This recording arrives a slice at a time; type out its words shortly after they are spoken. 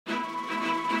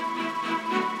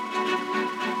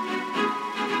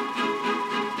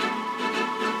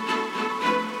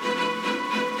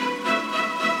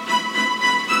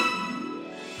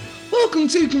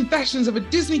Welcome to Confessions of a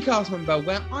Disney Cast Member,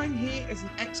 where I'm here as an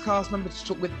ex-cast member to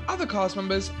talk with other cast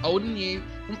members, old and new,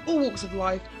 from all walks of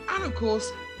life, and of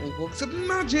course, all walks of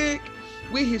magic.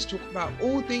 We're here to talk about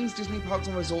all things Disney parks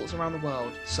and resorts around the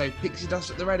world. So pixie dust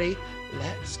at the ready,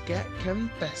 let's get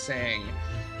confessing.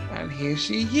 And here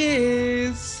she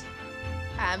is.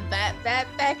 I'm back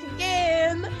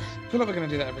again. I feel like we're going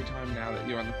to do that every time now that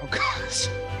you're on the podcast.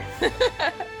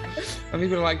 And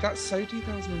people are like, that's so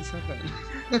 2007.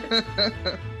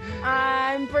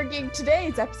 I'm bringing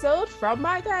today's episode from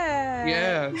my bed.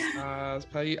 Yes, as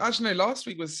per you. Actually, no, last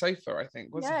week was Sofa, I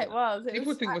think, wasn't it? It was.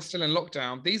 People think we're still in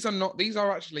lockdown. These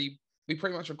are actually, we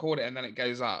pretty much record it and then it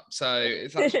goes up. So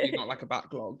it's actually not like a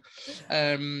backlog.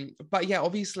 But yeah,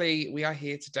 obviously we are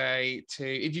here today to,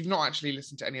 if you've not actually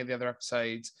listened to any of the other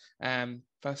episodes,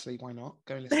 firstly, why not?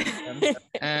 Go and listen to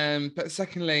them. But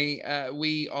secondly,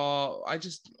 I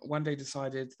just one day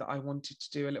decided that I wanted to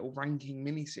do a little ranking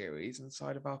mini-series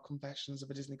inside of our Confessions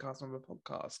of a Disney Cast Member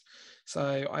podcast.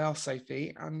 So I asked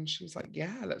Sophie and she was like,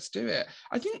 yeah, let's do it.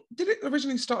 I think, did it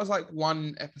originally start as like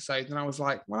one episode? And I was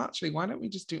like, well, actually, why don't we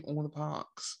just do all the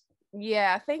parks?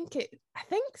 Yeah, I think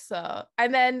so.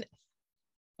 And then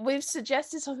we've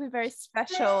suggested something very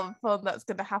special and fun that's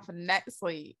going to happen next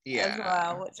week as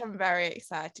well, which I'm very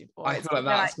excited for. I feel like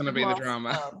that's going to be the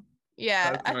drama. Fun.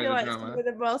 Yeah, I feel like it's going to be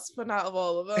the most fun out of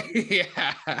all of them.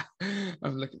 Yeah,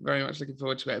 I'm very much looking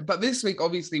forward to it. But this week,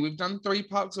 obviously, we've done 3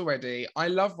 parks already. I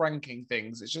love ranking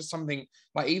things. It's just something,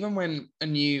 like, even when a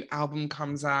new album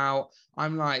comes out,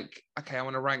 I'm like, okay, I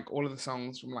want to rank all of the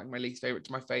songs from like my least favorite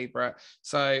to my favorite.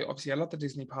 So obviously I love the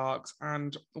Disney parks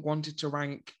and wanted to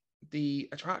rank the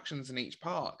attractions in each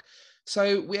park.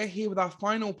 So we're here with our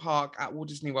final park at Walt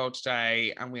Disney World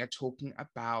today, and we are talking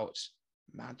about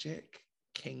Magic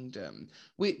Kingdom,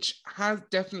 which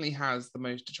definitely has the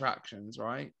most attractions,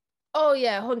 right? Oh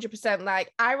yeah, 100%.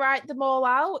 Like, I write them all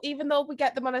out, even though we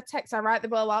get them on a text. I write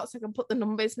them all out so I can put the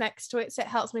numbers next to it, so it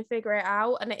helps me figure it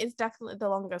out, and it is definitely the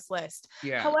longest list.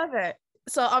 Yeah. However,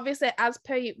 so obviously, as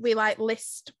per, we like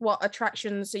list what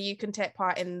attractions so you can take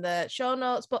part in the show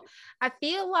notes, but I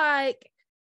feel like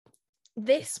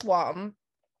this one,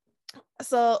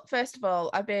 so first of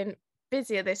all, I've been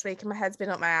busier this week and my head's been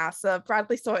up my ass, so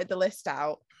Bradley sorted the list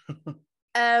out.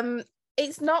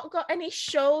 It's not got any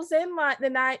shows in, like the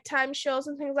nighttime shows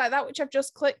and things like that, which I've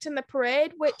just clicked in the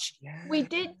parade, which we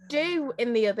did do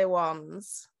in the other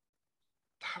ones.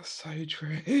 That's so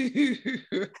true.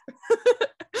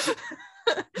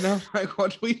 Now, like,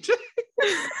 what do we do?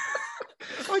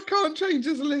 I can't change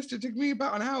this list. It took me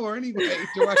about an hour anyway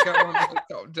to work out what the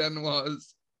top 10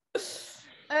 was.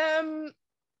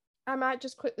 I might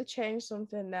just quickly change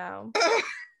something now.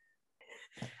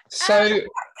 So,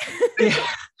 yeah.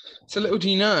 So little do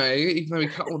you know, even though we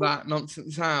cut all that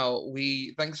nonsense out,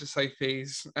 thanks to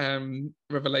Sophie's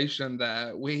revelation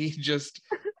there, we just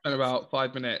spent about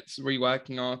 5 minutes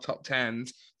reworking our top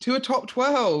 10s to a top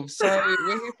 12. So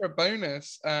we're here for a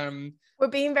bonus. We're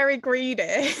being very greedy.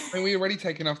 I mean, we already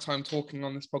take enough time talking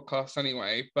on this podcast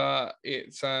anyway, but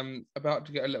it's about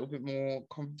to get a little bit more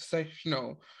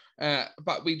conversational.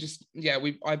 But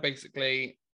I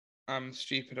basically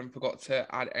stupid and forgot to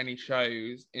add any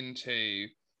shows into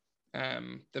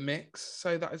the mix,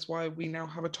 so that is why we now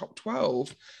have a top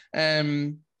 12.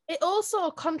 It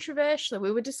also, controversially,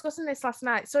 we were discussing this last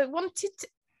night, so it wanted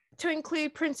to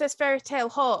include Princess Fairy Tale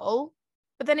Hall,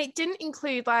 but then it didn't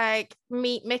include like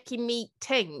Meet Mickey, Meet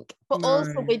Tink, but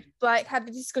also we like had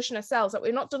the discussion ourselves that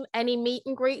we've not done any meet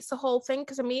and greets the whole thing,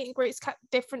 because a meet and greet's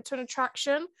different to an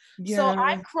attraction. So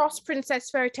I crossed Princess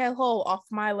Fairy Tale Hall off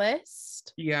my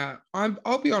list. Yeah,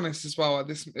 I'll be honest as well,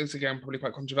 this is again probably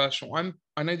quite controversial.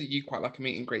 I know that you quite like a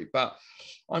meet and greet, but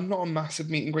I'm not a massive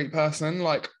meet and greet person.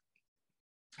 Like,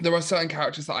 there are certain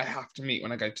characters that I have to meet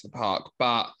when I go to the park,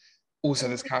 but also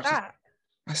there's characters.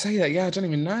 I say that, yeah, I don't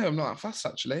even know. I'm not that fussed,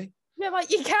 actually. Yeah, like,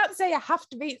 you can't say I have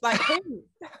to meet, like, who?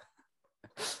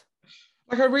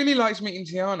 Like, I really liked meeting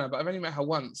Tiana, but I've only met her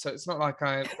once, so it's not like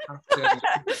I have to.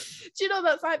 Do you know,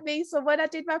 that's like me. So when I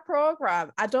did my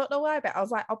program, I don't know why, but I was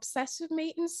like obsessed with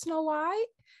meeting Snow White,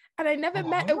 and I never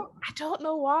met her. I don't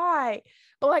know why,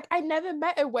 but like I never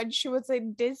met her when she was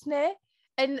in Disney.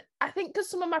 And I think because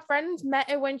some of my friends met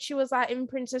her when she was like in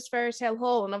Princess Fairy Tale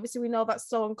Hall, and obviously we know that's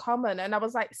so uncommon. And I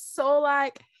was like so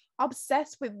like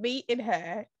obsessed with meeting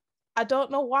her. I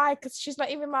don't know why, because she's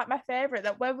not even like my favorite.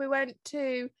 That when we went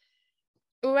to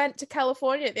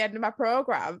California at the end of my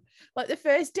program, like the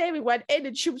first day we went in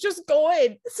and she was just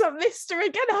going, so I missed her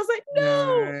again. I was like,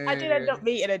 no. I did end up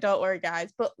meeting her, don't worry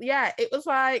guys, but yeah, it was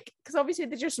like, because obviously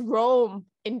they just roam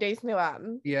in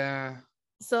Disneyland. Yeah,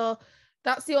 so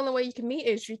That's the only way you can meet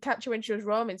her, is you catch her when she was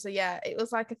roaming. So yeah, it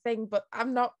was like a thing, but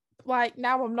I'm not like,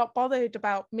 now I'm not bothered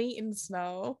about meeting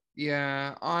Snow.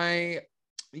 Yeah, do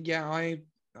you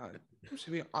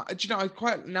know, I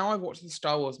quite, now I've watched the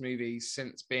Star Wars movies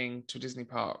since being to Disney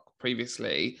Park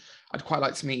previously. I'd quite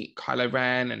like to meet Kylo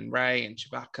Ren and Rey and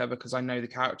Chewbacca because I know the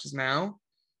characters now.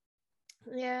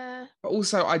 Yeah. But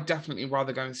also, I'd definitely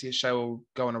rather go and see a show or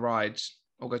go on a ride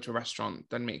or go to a restaurant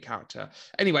than meet a character.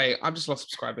 Anyway, I've just lost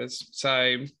subscribers, so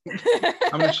I'm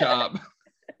gonna shut up.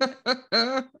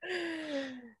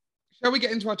 Shall we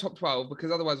get into our top 12?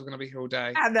 Because otherwise we're going to be here all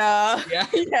day. I know. Yeah.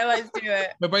 Yeah, let's do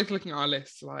it. We're both looking at our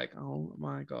lists like, oh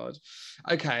my God.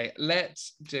 Okay,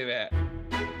 let's do it.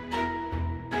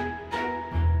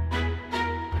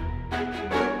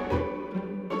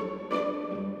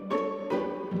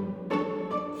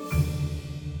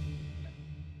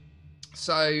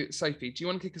 So, Sophie, do you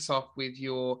want to kick us off with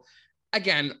your,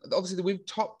 again, obviously we've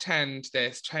top 10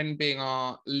 this, 10 being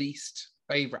our least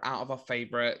favorite out of our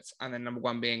favorites, and then number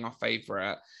 1 being our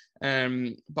favorite.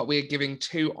 But we're giving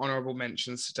 2 honorable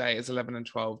mentions today as 11 and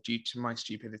 12 due to my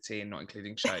stupidity and not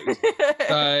including shows.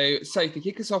 So, Sophie,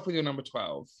 kick us off with your number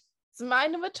 12. So my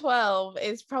number 12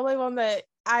 is probably one that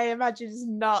I imagine is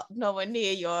not nowhere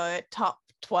near your top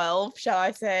 12, shall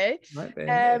I say? Might be.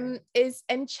 Is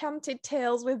Enchanted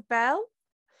Tales with Belle.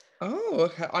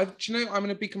 Oh, okay. Do you know, I'm going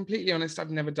to be completely honest, I've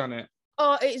never done it.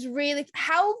 Oh, it's really,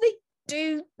 how they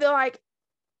do the like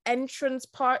entrance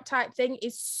part type thing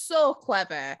is so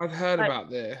clever. I've heard about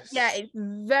this. Yeah, it's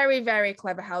very, very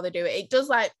clever how they do it. It does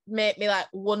like make me like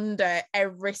wonder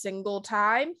every single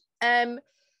time. The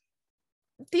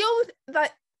only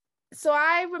like, so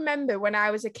I remember when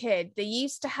I was a kid, they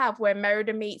used to have Where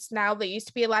Merida Meets Now. There used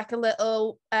to be like a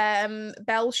little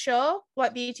Belle show,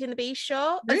 like Beauty and the Beast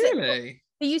show. Really?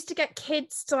 They used to get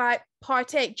kids to like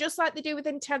partake, just like they do with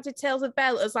Enchanted Tales of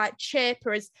Belle, as like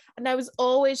Chippers. And I was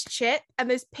always Chip. And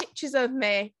there's pictures of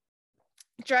me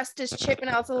dressed as Chip when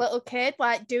I was a little kid,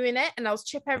 like doing it. And I was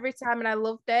Chip every time and I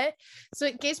loved it. So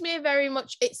it gives me a very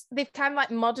much, they've kind of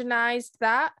like modernized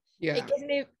that. Yeah. It gives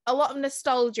me a lot of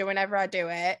nostalgia whenever I do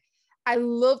it. I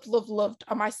loved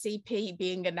on my CP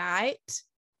being a knight.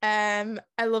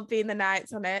 I love being the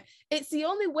knights on it. It's the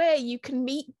only way you can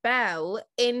meet Belle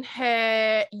in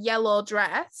her yellow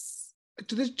dress.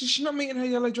 Does she not meet in her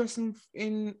yellow dress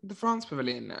in the France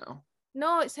Pavilion now?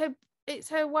 No, it's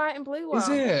her white and blue one. Is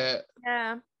it?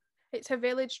 Yeah, it's her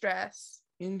village dress.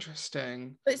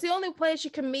 Interesting. But it's the only place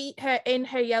you can meet her in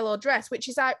her yellow dress, which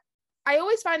is like, I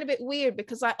always find a bit weird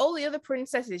because like all the other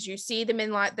princesses, you see them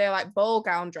in like their like ball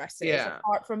gown dresses,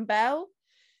 apart from Belle.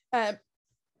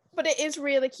 But it is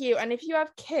really cute. And if you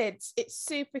have kids, it's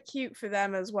super cute for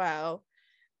them as well.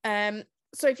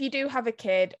 So if you do have a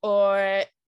kid or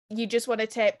you just want to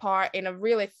take part in a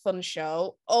really fun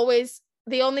show,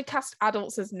 they only cast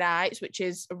adults as knights, which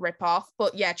is a rip-off.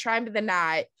 But yeah, try and be the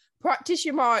knight. Practice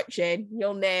your marching,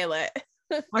 you'll nail it.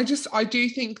 I do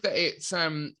think that it's, I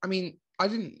mean, I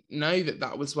didn't know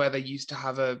that was where they used to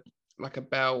have a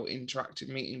Belle interactive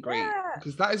meet and greet,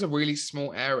 because that is a really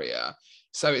small area.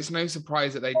 So it's no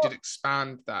surprise that they did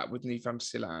expand that with New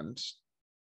Fantasyland.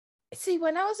 See,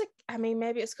 when I was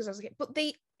maybe it's because I was a kid, but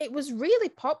it was really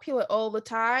popular all the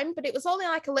time, but it was only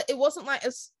like it wasn't like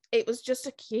it was just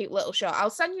a cute little show. I'll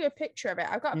send you a picture of it.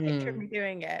 I've got a picture of me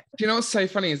doing it. Do you know what's so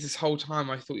funny is this whole time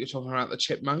I thought you were talking about the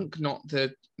chipmunk, not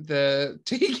the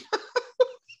tea.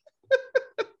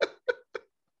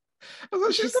 I was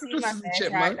like, she's not just a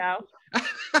chipmunk. Right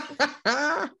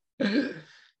now.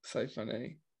 So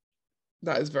funny.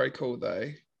 That is very cool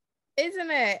though. Isn't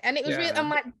it? And it was really, and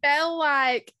like Belle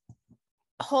like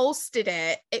hosted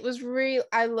it. It was real.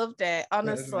 I loved it,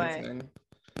 honestly.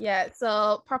 Yeah,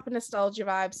 so proper nostalgia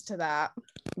vibes to that.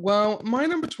 Well, my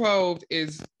number 12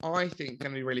 is, I think,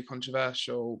 going to be really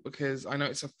controversial because I know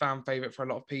it's a fan favourite for a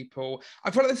lot of people.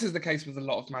 I feel like this is the case with a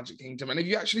lot of Magic Kingdom. And if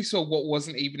you actually saw what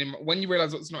wasn't even in, when you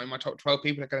realise what's not in my top 12,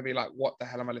 people are going to be like, what the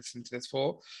hell am I listening to this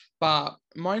for? But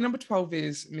my number 12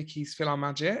 is Mickey's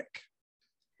PhilharMagic.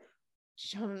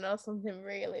 Do you want to know something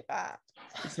really bad?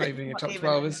 It's not even in your top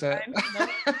 12, is it?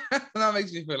 That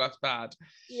makes me feel less bad.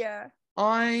 Yeah.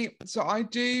 I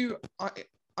do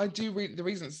read the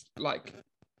reasons, like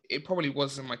it probably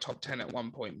was in my top 10 at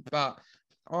one point, but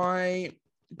I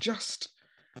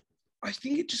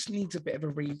think it just needs a bit of a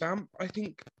revamp. I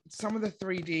think some of the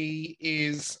 3D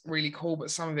is really cool,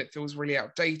 but some of it feels really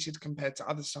outdated compared to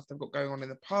other stuff they've got going on in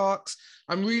the parks.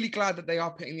 I'm really glad that they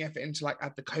are putting the effort into like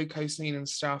add the Coco scene and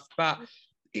stuff, but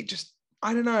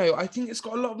I don't know. I think it's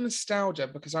got a lot of nostalgia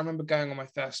because I remember going on my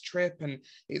first trip, and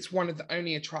it's one of the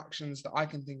only attractions that I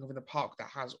can think of in the park that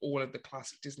has all of the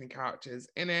classic Disney characters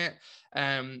in it.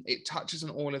 It touches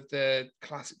on all of the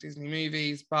classic Disney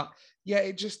movies, but yeah,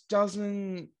 it just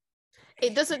doesn't.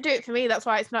 It doesn't do it for me. That's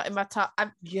why it's not in my top.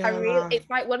 It's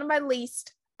like one of my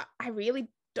least. I really.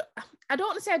 I don't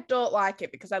want to say I don't like it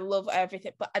because I love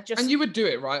everything, but I just. And you would do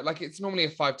it, right? Like it's normally a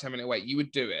 5-10 minute wait. You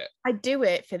would do it. I do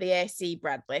it for the AC,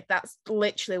 Bradley. That's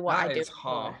literally what I do. That is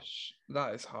harsh.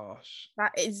 That is harsh.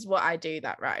 That is what I do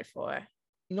that ride for.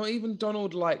 Not even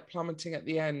Donald like plummeting at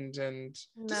the end, and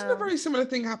doesn't a very similar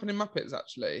thing happen in Muppets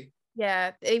actually?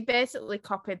 Yeah, they basically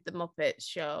copied the Muppets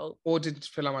show. Or did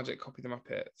PhilharMagic copy the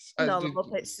Muppets? No, the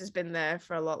Muppets has been there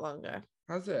for a lot longer.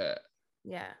 Has it?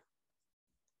 Yeah.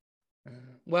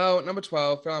 Well, number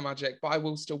 12, PhilharMagic, but I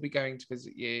will still be going to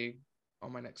visit you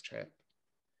on my next trip.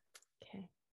 Okay.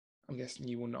 I'm guessing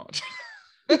you will not.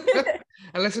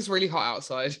 Unless it's really hot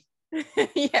outside.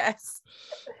 Yes.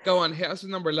 Go on, hit us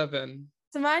with number 11.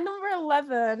 So my number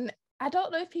 11, I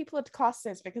don't know if people would class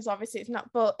this because obviously it's not,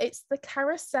 but it's the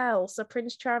carousel. So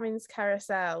Prince Charming's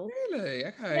carousel. Really?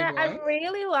 Okay. Yeah, right. I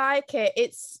really like it.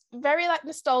 It's very like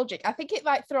nostalgic. I think it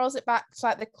like throws it back to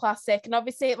like the classic, and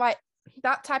obviously like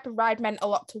that type of ride meant a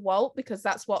lot to Walt because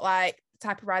that's what like the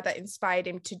type of ride that inspired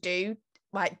him to do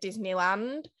like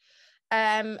Disneyland.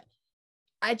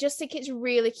 I just think it's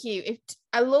really cute.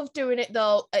 I love doing it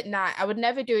though at night. I would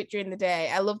never do it during the day.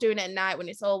 I love doing it at night when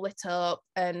it's all lit up,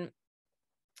 and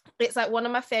it's like one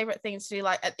of my favorite things to do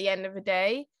like at the end of a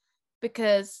day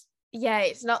because yeah,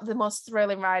 it's not the most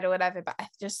thrilling ride or whatever, but I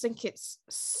just think it's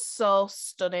so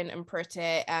stunning and pretty,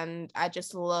 and I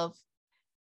just love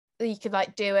you can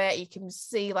like do it, you can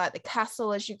see like the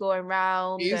castle as you're going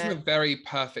around. It is a very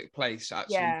perfect place to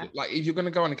actually like if you're going to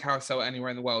go on a carousel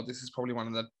anywhere in the world, this is probably one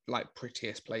of the like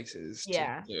prettiest places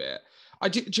to do it.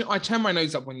 I turned my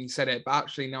nose up when you said it, but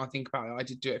actually now I think about it, I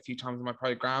did do it a few times in my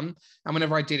program, and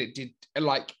whenever I did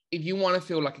like if you want to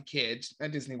feel like a kid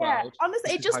at Disney World,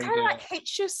 honestly it just kind of like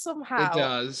hits you somehow. It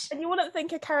does, and you wouldn't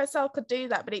think a carousel could do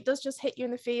that, but it does just hit you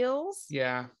in the feels.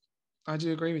 Yeah, I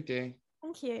do agree with you.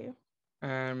 Thank you.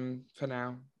 For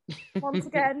now. Once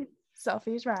again,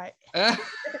 Sophie's right. I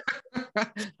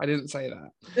didn't say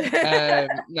that.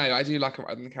 No, I do like a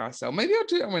ride on the carousel. Maybe I'll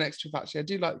do it on my next trip, actually. I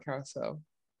do like the carousel.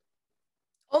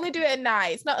 Only do it at night.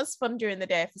 It's not as fun during the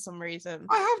day for some reason.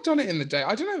 I have done it in the day.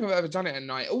 I don't know if I've ever done it at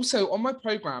night. Also, on my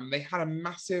program, they had a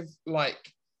massive,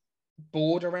 like,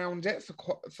 board around it for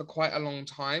quite a long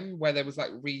time where there was, like,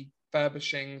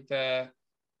 refurbishing the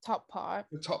top part.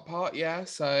 The top part, yeah.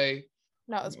 So...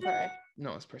 Not as pretty.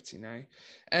 Not as pretty, no.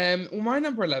 Well, my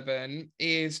number 11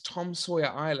 is Tom Sawyer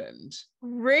Island.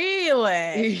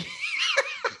 Really?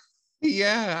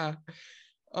 Yeah.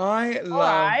 I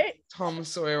love Tom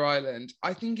Sawyer Island.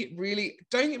 I think it really,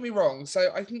 don't get me wrong.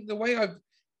 So I think the way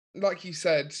like you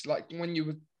said, like when you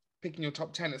were picking your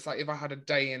top 10, it's like if I had a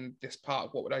day in this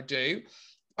park, what would I do?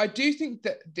 I do think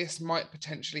that this might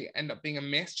potentially end up being a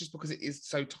miss just because it is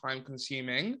so time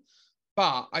consuming.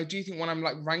 But I do think when I'm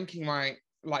like ranking my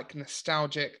like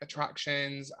nostalgic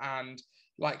attractions and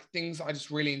like things that I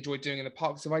just really enjoy doing in the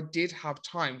park, so if I did have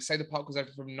time, say the park was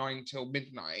open from 9 till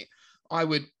midnight, I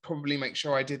would probably make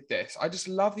sure I did this. I just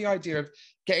love the idea of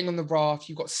getting on the raft.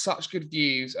 You've got such good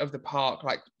views of the park,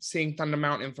 like seeing Thunder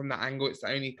Mountain from that angle. It's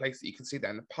the only place that you can see that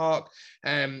in the park.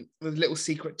 With little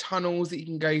secret tunnels that you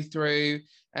can go through.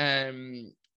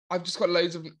 I've just got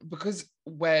loads of, because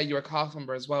where you're a cast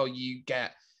member as well, you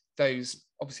get those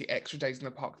obviously extra days in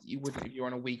the park that you wouldn't if you're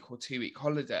on a week or 2 week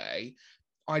holiday.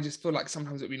 I just feel like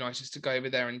sometimes it'd be nice just to go over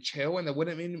there and chill, and there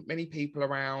wouldn't be many people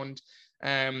around.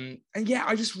 And yeah,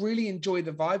 I just really enjoy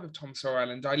the vibe of Tom Sawyer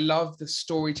Island. I love the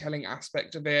storytelling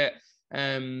aspect of it.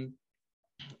 And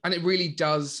it really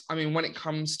does, I mean, when it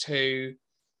comes to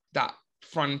that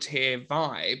frontier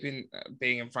vibe in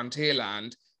being in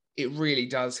Frontierland, it really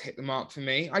does hit the mark for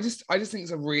me. I just think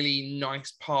it's a really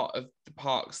nice part of the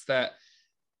parks that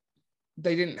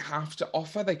they didn't have to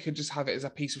offer. They could just have it as a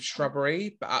piece of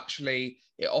shrubbery, but actually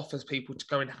it offers people to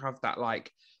go and have that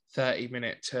like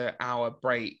 30-minute to hour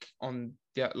break on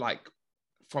the like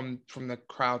from the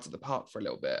crowds at the park for a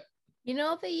little bit. You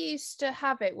know, they used to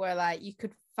have it where like you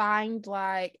could find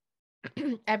like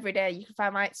every day you could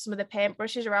find like some of the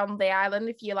paintbrushes around the island.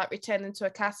 If you like return them to a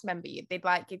cast member, they'd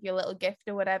like give you a little gift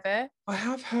or whatever. I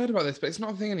have heard about this, but it's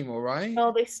not a thing anymore, right?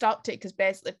 No, they stopped it because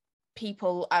basically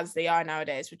people, as they are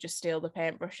nowadays, would just steal the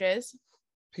paintbrushes.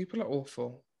 People are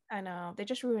awful. I know, they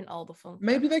just ruin all the fun.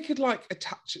 Maybe they could like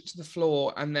attach it to the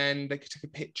floor and then they could take a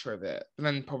picture of it. And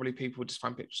then probably people would just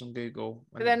find pictures on Google.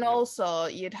 But then also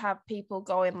you'd have people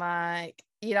going like,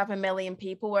 you'd have 1 million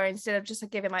people where instead of just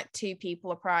giving like 2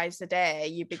 people a prize a day,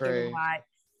 you'd be giving like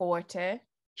 40.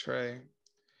 True.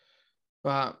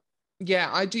 But yeah,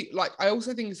 I do like, I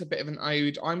also think it's a bit of an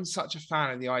ode. I'm such a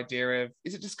fan of the idea of,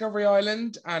 is it Discovery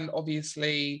Island? And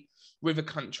obviously River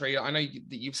Country. I know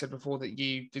that you've said before that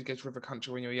you did go to River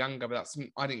Country when you were younger, but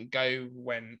I didn't go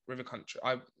when River Country,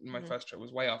 my first trip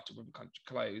was way after River Country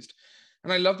closed.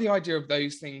 And I love the idea of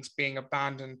those things being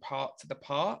abandoned parts of the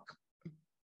park.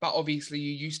 But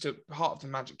obviously part of the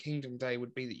Magic Kingdom day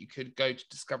would be that you could go to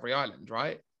Discovery Island,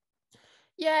 right?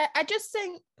 Yeah, I just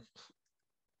think,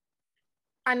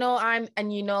 I know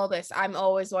and you know this, I'm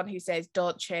always one who says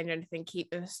don't change anything,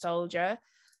 keep the nostalgia.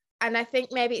 And I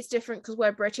think maybe it's different because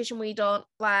we're British and we don't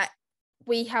like,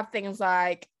 we have things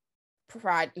like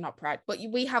not Pride, but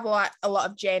we have like a lot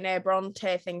of Jane Eyre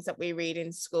Bronte things that we read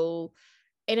in school.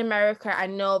 In America, I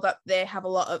know that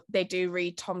they do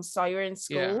read Tom Sawyer in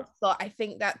school. Yeah. So I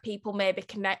think that people maybe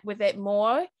connect with it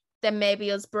more than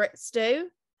maybe us Brits do.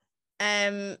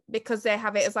 Because they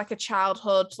have it as like a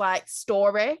childhood like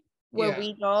story where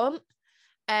we don't.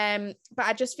 But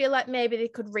I just feel like maybe they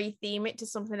could retheme it to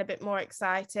something a bit more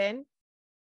exciting.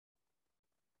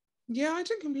 Yeah, I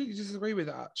don't completely disagree with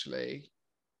that, actually.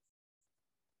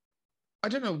 I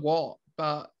don't know what,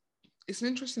 but it's an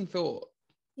interesting thought.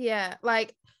 Yeah,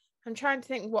 like I'm trying to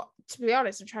think to be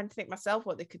honest, I'm trying to think myself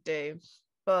what they could do,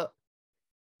 but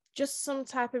just some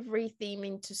type of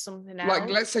retheming to something else. Like,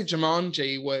 let's say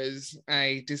Jumanji was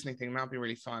a Disney thing, that'd be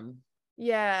really fun.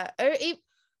 Yeah, or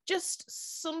just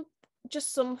something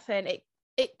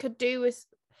it could do with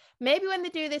maybe when they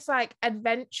do this like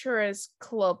Adventurers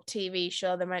Club TV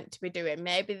show they're meant to be doing,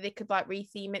 maybe they could like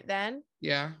retheme it then.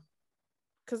 Yeah,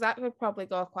 because that would probably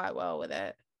go quite well with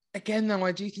it. Again, though,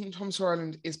 I do think Tom Sawyer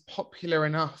Island is popular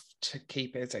enough to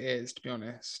keep it as it is, to be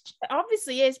honest. It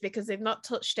obviously is, because they've not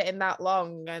touched it in that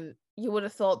long, and you would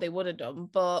have thought they would have done,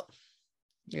 but...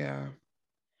 Yeah.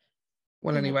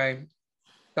 Well, anyway,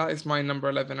 that is my number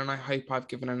 11, and I hope I've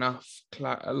given enough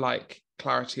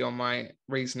clarity on my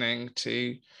reasoning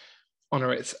to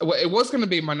honour it. Well, it was going to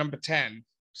be my number 10,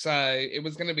 so it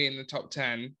was going to be in the top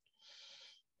 10.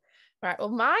 Right, well,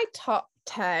 my top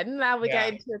 10, now we're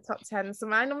getting to the top 10. So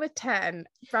my number 10,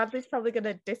 Bradley's probably going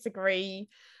to disagree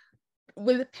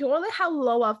with purely how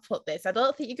low I've put this. I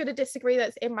don't think you're going to disagree that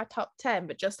it's in my top 10,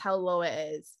 but just how low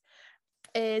it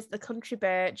is the Country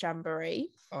Bear Jamboree.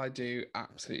 I do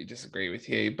absolutely disagree with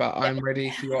you, but I'm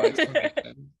ready for your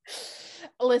explanation.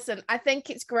 Listen, I think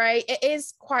it's great. It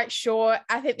is quite short.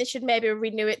 I think they should maybe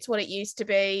renew it to what it used to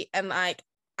be and like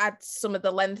add some of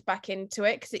the length back into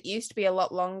it, because it used to be a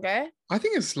lot longer. I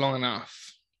think it's long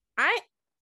enough.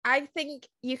 I think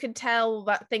you can tell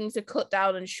that things are cut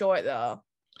down and short though.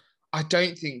 I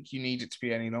don't think you need it to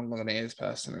be any longer than it is,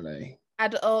 personally. I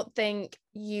don't think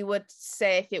you would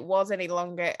say if it was any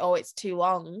longer, oh, it's too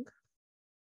long.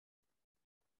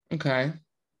 Okay.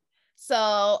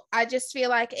 So I just feel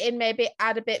like it maybe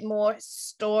add a bit more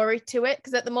story to it,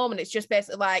 because at the moment it's just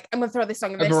basically like, I'm gonna throw this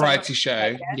song in this variety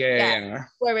show. Yeah.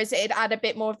 Whereas it'd add a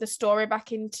bit more of the story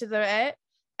back into it.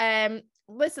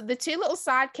 Listen, the two little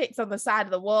sidekicks on the side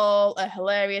of the wall are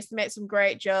hilarious. They make some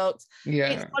great jokes. Yeah.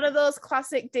 It's one of those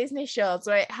classic Disney shows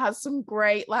where it has some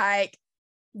great like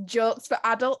jokes for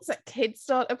adults that kids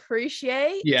don't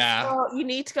appreciate. Yeah. So you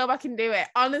need to go back and do it.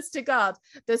 Honest to God,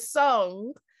 the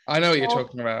song. I know what you're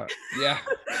talking about. Yeah.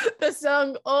 The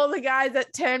song, All the Guys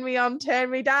That Turn Me On, Turn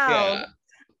Me Down,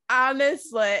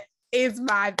 honestly, is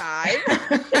my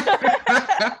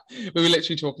vibe. We were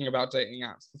literally talking about dating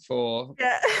apps before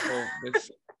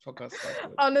this podcast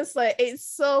started. Honestly, it's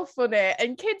so funny.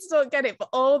 And kids don't get it, but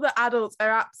all the adults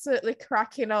are absolutely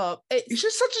cracking up. It's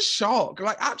just such a shock.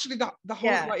 Like, actually, the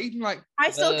whole, like, even like... I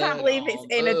still can't believe it's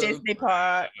in a Disney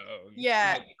park.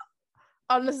 Yeah.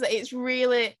 Honestly, it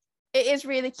is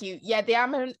really cute. Yeah,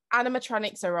 the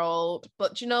animatronics are old,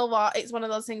 but do you know what? It's one of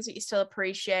those things that you still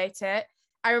appreciate it.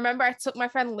 I remember I took my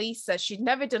friend Lisa. She'd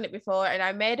never done it before, and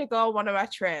I made her go on one of my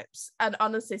trips. And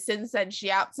honestly, since then,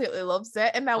 she absolutely loves it.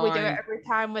 And now we do it every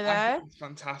time with her. It's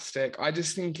fantastic. I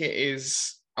just think it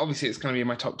is... Obviously, it's going to be in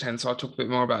my top 10, so I'll talk a bit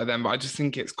more about it then. But I just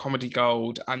think it's comedy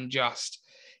gold, and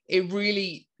it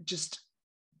really just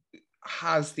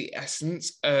has the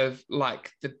essence of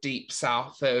like the deep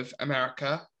south of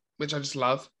America, which I just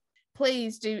love.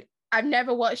 Please do. I've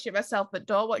never watched it myself, but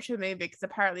don't watch the movie, because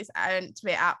apparently it's meant to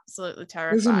be absolutely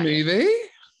terrifying. There's a movie?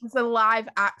 It's a live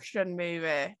action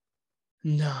movie.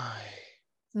 No.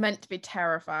 It's meant to be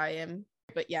terrifying.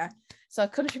 But yeah. So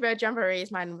Country Road Jamboree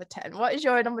is my number 10. What is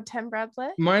your number 10, Bradley?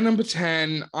 My number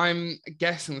 10, I'm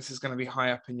guessing this is going to be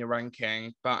high up in your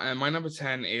ranking, but my number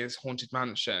 10 is Haunted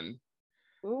Mansion.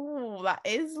 Ooh, that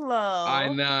is low. I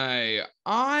know.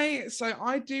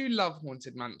 I do love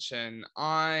Haunted Mansion.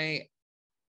 I'm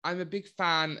a big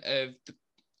fan of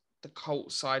the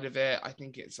cult side of it. I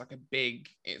think it's a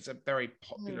very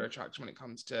popular attraction when it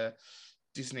comes to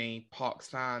Disney parks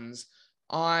fans.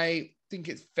 I think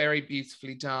it's very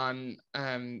beautifully done.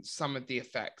 Some of the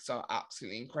effects are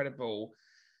absolutely incredible.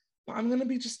 But I'm going to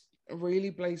be just really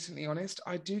blatantly honest.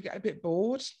 I do get a bit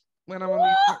bored when I'm on the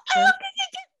attraction. How can you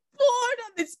get bored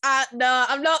on this? No,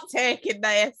 I'm not taking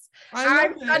this.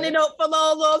 I'm standing up for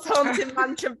all those Haunted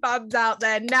Mansion fans out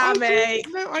there. Nah, mate.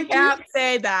 I can't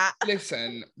say that.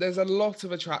 Listen, there's a lot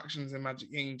of attractions in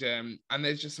Magic Kingdom, and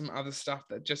there's just some other stuff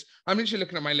that I'm literally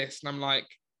looking at my list, and I'm like,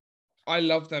 I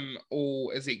love them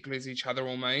all as equally as each other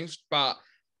almost, but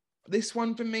this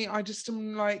one for me, I just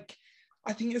am like,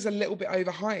 I think it's a little bit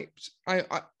overhyped.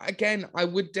 I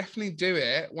would definitely do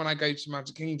it when I go to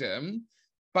Magic Kingdom,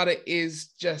 but it is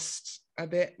just a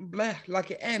bit bleh, like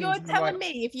it ends. You're telling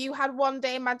me if you had one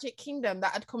day Magic Kingdom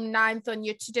that had come 9th on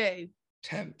your to-do?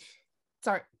 10th.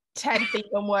 Sorry, 10th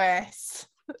even worse.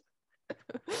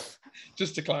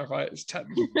 Just to clarify, it's 10th.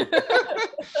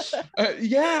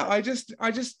 Yeah,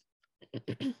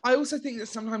 I also think that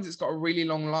sometimes it's got a really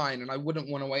long line and I wouldn't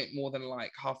want to wait more than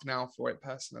like half an hour for it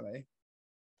personally.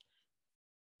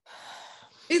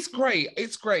 It's great.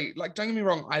 Like, don't get me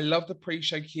wrong, I love the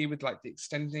pre-show queue with like the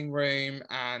extending room,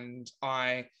 and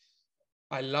I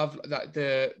love that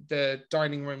the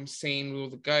dining room scene with all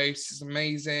the ghosts is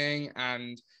amazing,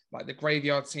 and like the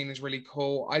graveyard scene is really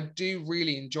cool. I do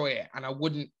really enjoy it, and I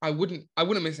wouldn't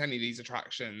miss any of these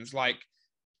attractions. Like,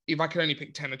 if I could only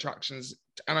pick 10 attractions,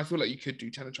 and I feel like you could do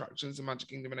 10 attractions in Magic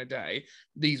Kingdom in a day,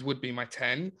 these would be my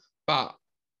 10. But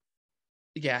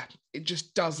yeah, it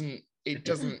just doesn't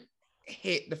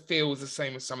hit the feels the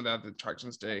same as some of the other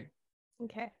attractions do.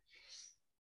 Okay.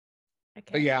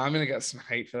 But yeah, I'm gonna get some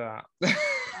hate for that.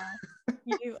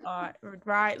 You are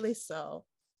rightly so.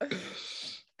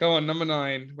 Go on, number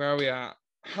 9. Where are we at?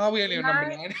 How are we only on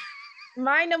number 9?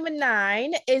 My number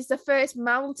 9 is the first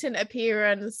mountain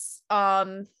appearance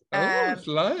on my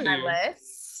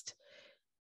list.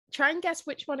 Try and guess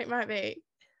which one it might be.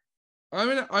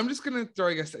 I'm just gonna throw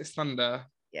a guess that it's Thunder.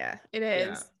 Yeah, it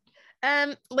is.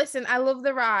 Yeah. Listen, I love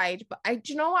the ride, but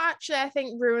do you know what actually I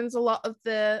think ruins a lot of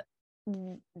the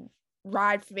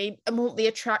ride for me, the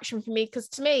attraction for me? Because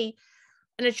to me,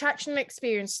 an attraction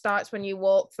experience starts when you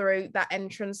walk through that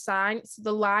entrance sign. So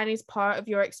the line is part of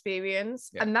your experience.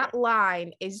 Yeah. And that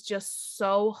line is just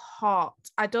so hot.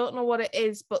 I don't know what it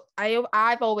is, but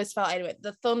I've always felt anyway,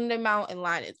 the Thunder Mountain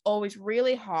line is always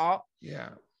really hot. Yeah.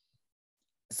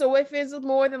 So if it's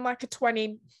more than like a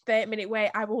 20-30 minute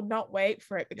wait, I will not wait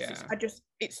for it because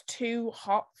it's too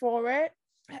hot for it.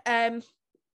 I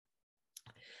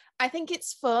think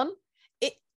it's fun.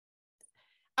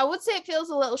 I would say it feels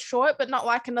a little short, but not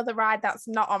like another ride that's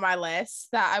not on my list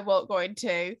that I won't go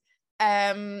into.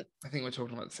 I think we're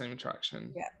talking about the same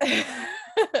attraction. Yeah.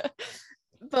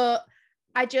 But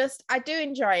I do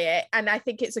enjoy it, and I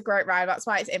think it's a great ride. That's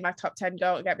why it's in my top 10,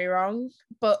 don't get me wrong.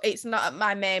 But it's not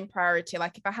my main priority.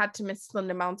 Like, if I had to miss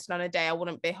Thunder Mountain on a day, I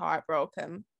wouldn't be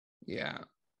heartbroken. Yeah.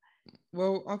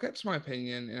 Well, I'll get to my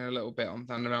opinion in a little bit on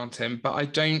Thunder Mountain, but I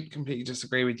don't completely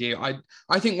disagree with you.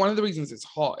 I think one of the reasons it's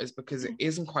hot is because it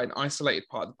isn't quite an isolated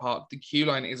part of the park. The queue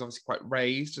line is obviously quite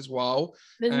raised as well.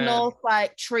 There's no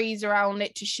like trees around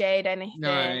it to shade anything.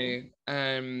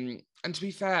 No. And to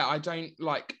be fair, I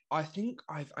think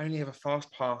I've only ever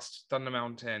fast passed Thunder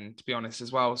Mountain, to be honest,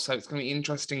 as well. So it's going to be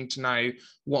interesting to know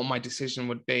what my decision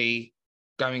would be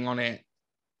going on it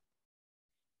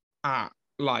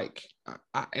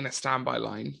in a standby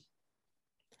line.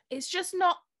 It's just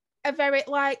not a very,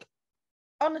 like,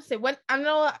 honestly, when I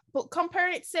know, but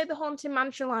comparing it to, say, the Haunted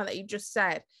Mansion line that you just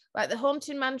said, like the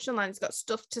Haunted Mansion line's got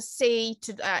stuff to see,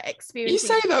 to experience. You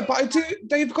say that, but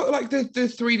they've got like the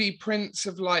 3D prints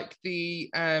of like the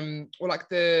or like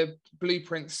the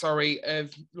blueprints,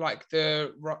 of like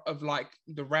the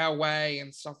railway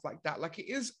and stuff like that. Like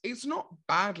it's not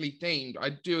badly themed.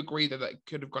 I do agree that it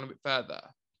could have gone a bit further.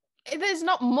 There's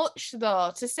not much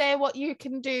though to say what you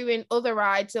can do in other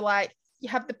rides. Like, you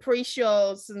have the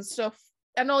pre-shows and stuff.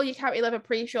 I know you can't really have a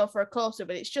pre-show for a coaster,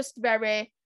 but it's just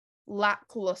very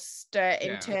lackluster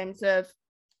in terms of.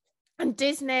 And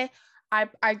Disney,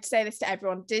 I'd say this to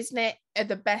everyone, Disney are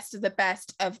the best of the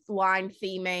best of line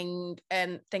theming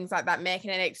and things like that, making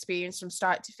an experience from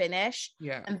start to finish.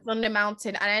 Yeah. And Thunder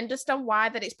Mountain, and I understand why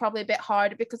that it's probably a bit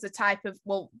harder because the type of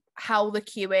how the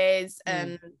queue is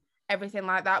and everything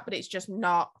like that, but it's just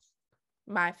not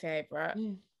my favorite.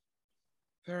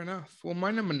 Fair enough. Well, my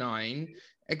number 9,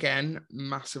 again,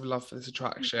 massive love for this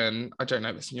attraction. I don't know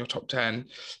if it's in your top 10,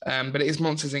 but it is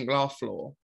Monsters Inc. Laugh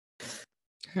Floor.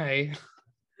 Hey.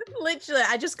 Literally,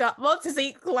 I just got Monsters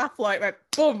Inc. Laugh Floor. It went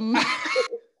boom.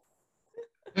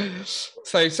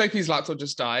 So Sophie's laptop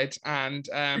just died, and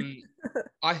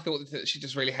I thought that she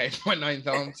just really hated my 9th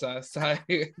answer, so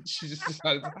she just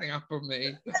decided to hang up on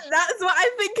me. That's what I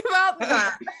think about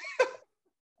that.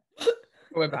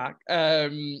 We're back.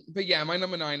 But yeah, my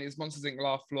number 9 is Monsters Inc.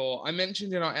 Laugh Floor. I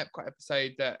mentioned in our Epcot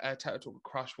episode that Turtle Talk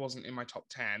Crush wasn't in my top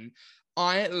 10.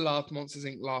 I love Monsters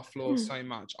Inc. Laugh Floor so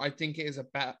much. I think it is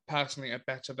personally a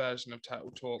better version of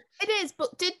Turtle Talk. It is,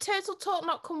 but did Turtle Talk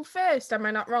not come first? Am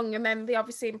I not wrong? And then they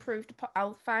obviously improved.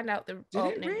 I'll find out the.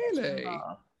 Did it really?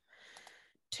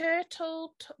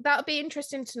 That would be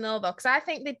interesting to know though, because I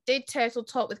think they did Turtle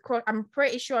Talk with Crush. I'm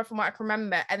pretty sure from what I can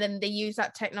remember, and then they used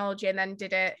that technology and then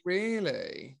did it.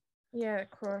 Really? Yeah,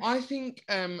 Crush. I think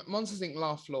Monsters Inc.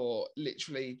 Laugh Floor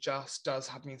literally just does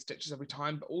have me in stitches every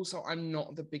time, but also I'm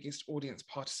not the biggest audience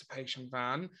participation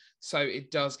fan, so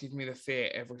it does give me the fear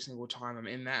every single time I'm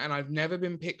in there, and I've never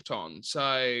been picked on,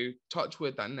 so touch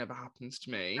wood, that never happens to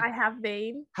me. I have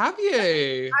been. Have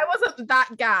you? I wasn't that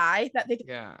guy that they.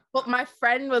 Yeah. But my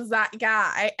friend was that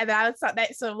guy, and then I was sat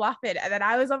next to him laughing, and then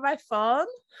I was on my phone.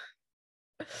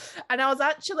 And I was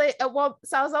actually I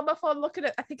was on my phone looking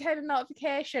at, I think I had a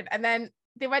notification, and then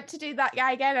they went to do that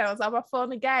guy again, and I was on my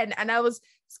phone again, and I was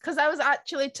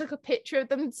actually took a picture of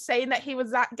them saying that he was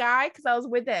that guy because I was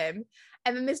with him,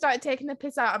 and then they started taking the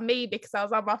piss out of me because I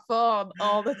was on my phone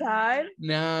all the time.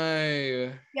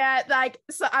 No. Yeah, like,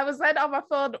 so I was then on my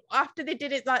phone after they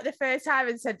did it like the first time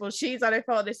and said, well, she's on her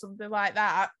phone or something like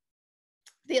that.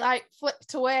 They like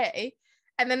flipped away.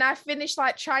 And then I finished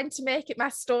like trying to make it my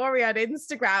story on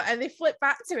Instagram, and they flipped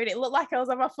back to it. It looked like I was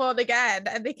on my phone again,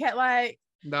 and they kept like.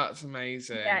 That's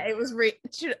amazing. Yeah, it was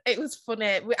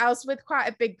funny. I was with quite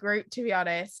a big group, to be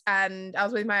honest, and I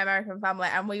was with my American family,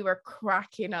 and we were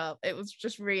cracking up. It was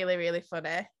just really, really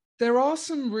funny. There are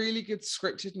some really good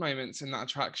scripted moments in that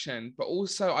attraction, but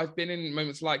also I've been in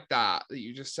moments like that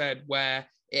you just said where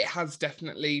it has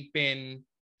definitely been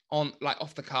on like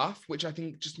off the cuff, which I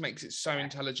think just makes it so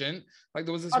intelligent. Like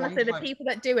there was this honestly, one time, the people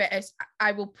that do it,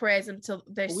 I will praise them till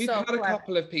they're we've so had clever. a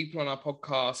couple of people on our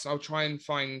podcast. I'll try and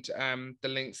find the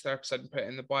links to their episode and put it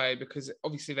in the bio, because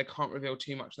obviously they can't reveal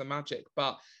too much of the magic,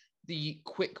 but the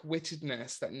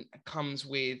quick-wittedness that comes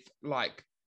with like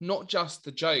not just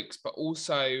the jokes, but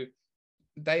also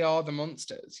they are the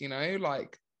monsters, you know,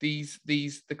 like the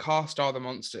cast are the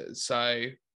monsters. So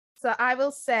I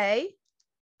will say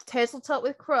Turtle Talk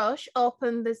with Crush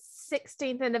opened the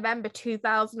 16th of November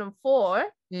 2004.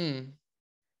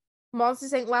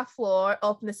 Monsters Inc. Laugh Floor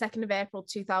opened the 2nd of April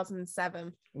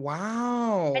 2007.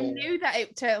 Wow. I knew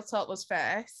that Turtle Talk was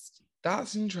first.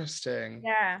 That's interesting.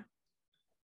 Yeah.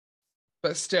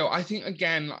 But still, I think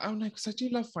again, oh no, because I do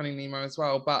love Finding Nemo as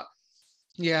well. But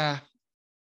yeah,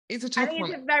 it's a tough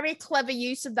one. It's a very clever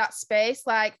use of that space.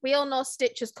 Like, we all know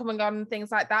Stitch is coming on and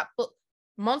things like that, but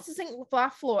Monsters Inc.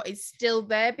 Laugh Floor is still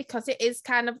there because it is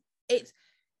kind of, it's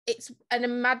an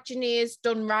Imagineers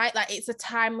done right. Like, it's a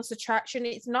timeless attraction.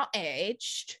 It's not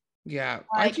aged. Yeah,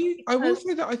 like, I will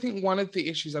say that I think one of the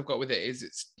issues I've got with it is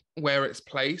it's where it's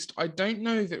placed. I don't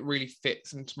know if it really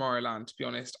fits in Tomorrowland, to be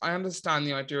honest. I understand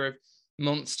the idea of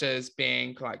monsters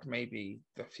being like maybe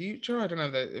the future. I don't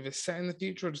know if it's set in the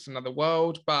future or just another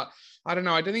world, but I don't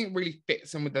know. I don't think it really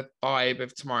fits in with the vibe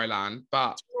of Tomorrowland.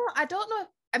 But I don't know.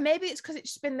 And maybe it's because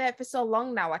it's been there for so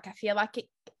long now. Like, I feel like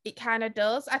it kind of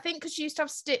does. I think because you used to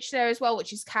have Stitch there as well,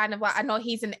 which is kind of like, I know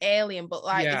he's an alien, but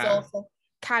like it's also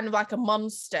kind of like a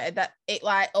monster that it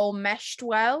like all meshed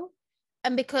well.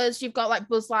 And because you've got like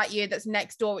Buzz Lightyear that's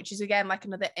next door, which is again like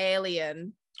another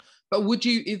alien. But would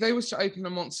you, if they was to open a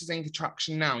Monsters Inc.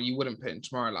 attraction now, you wouldn't put it in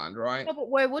Tomorrowland, right? No, but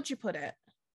where would you put it?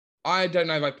 I don't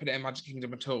know if I put it in Magic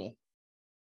Kingdom at all.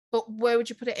 But where would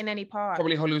you put it in any park?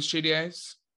 Probably Hollywood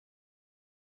Studios.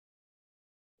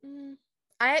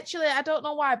 I don't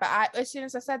know why, but as soon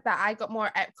as I said that, I got more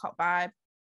Epcot vibe.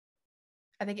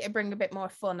 I think it'd bring a bit more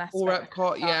fun. Or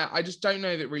Epcot, yeah. I just don't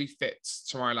know if it really fits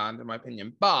Tomorrowland, in my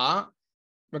opinion. But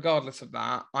regardless of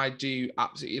that, I do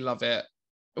absolutely love it.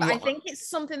 But I think it's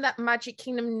something that Magic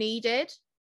Kingdom needed.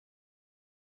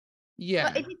 Yeah.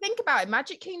 But if you think about it,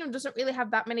 Magic Kingdom doesn't really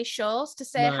have that many shows to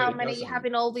say how many you have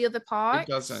in all the other parks.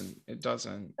 It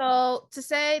doesn't. So to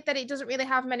say that it doesn't really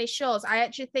have many shows, I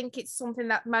actually think it's something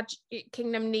that Magic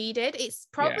Kingdom needed. It's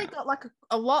probably got like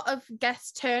a lot of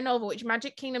guest turnover, which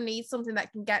Magic Kingdom needs something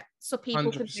that can get so people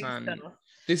 100%. Can do stuff.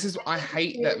 I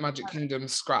hate that Magic Kingdom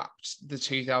scrapped the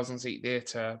 2,000 seat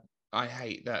theatre. I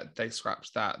hate that they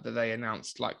scrapped that they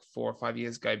announced like 4 or 5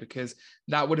 years ago, because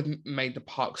that would have made the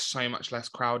park so much less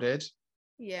crowded.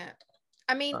 Yeah.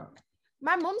 I mean,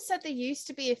 my mum said there used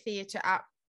to be a theatre at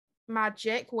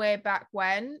Magic way back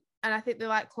when, and I think they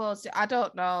like closed it. I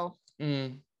don't know.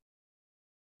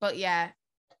 But yeah.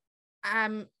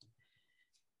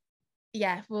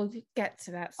 Yeah, we'll get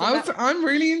to that. So I'm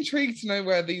really intrigued to know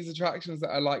where these attractions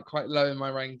that are like quite low in my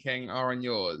ranking are on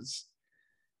yours.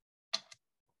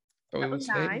 But we will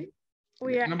see. 9.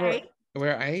 We're at 8. We're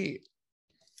at 8.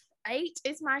 8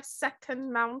 is my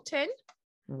second mountain.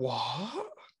 What?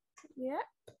 Yep.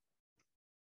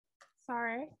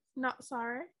 Sorry. Not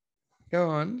sorry. Go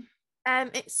on.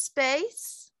 It's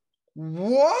space.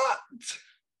 What?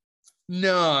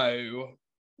 No.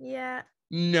 Yeah.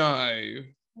 No.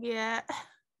 Yeah.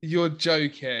 You're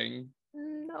joking.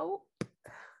 Nope.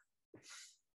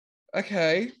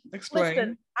 Okay, explain.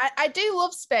 Listen, I do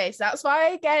love space. That's why,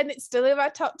 again, it's still in my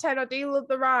top 10. I do love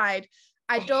the ride.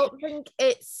 I don't think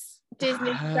it's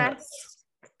Disney's best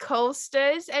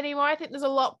coasters anymore. I think there's a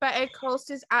lot better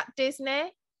coasters at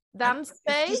Disney than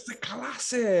space. It's just a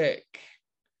classic.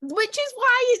 Which is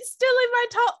why it's still in my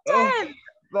top 10.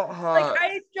 That hurts. Like, I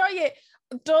enjoy it.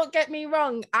 Don't get me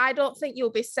wrong. I don't think you'll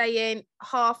be saying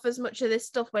half as much of this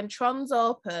stuff when Tron's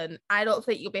open. I don't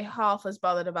think you'll be half as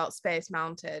bothered about Space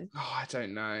Mountain. Oh, I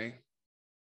don't know.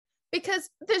 Because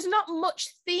there's not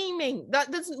much theming. That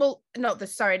doesn't, well, no,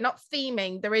 sorry, not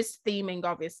theming. There is theming,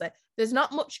 obviously. There's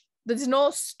not much, there's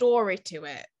no story to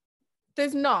it.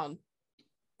 There's none.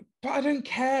 But I don't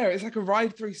care. It's like a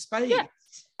ride through space. Yeah,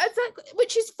 exactly,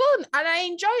 which is fun and I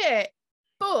enjoy it.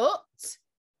 But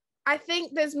I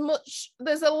think there's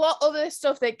a lot of other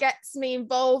stuff that gets me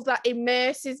involved, that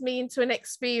immerses me into an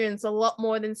experience a lot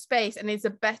more than space, and it's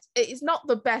not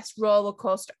the best roller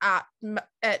coaster at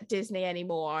Disney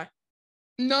anymore.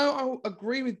 No, I'll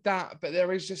agree with that, but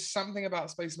there is just something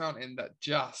about Space Mountain that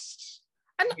just...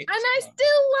 And I still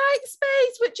like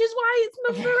space, which is why it's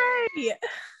number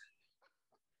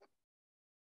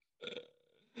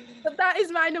 8. But that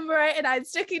is my number 8, and I'm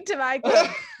sticking to my gun.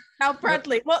 Now,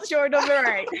 Bradley, what's your number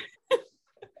 8?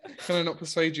 Can I not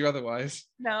persuade you otherwise?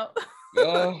 No.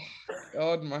 Oh,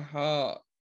 God, my heart.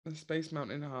 The Space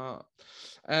Mountain heart.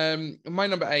 My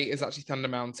number 8 is actually Thunder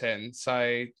Mountain.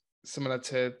 So similar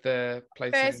to the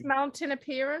place. First mountain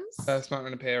appearance. Thunder's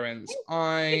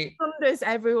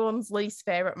everyone's least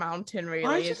favorite mountain, really.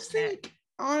 I just think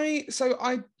I've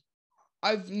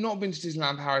not been to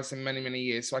Disneyland Paris in many, many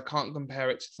years, so I can't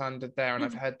compare it to Thunder there, and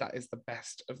I've heard that is the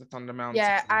best of the Thunder Mountains.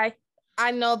 Yeah,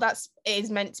 I know it is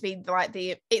meant to be like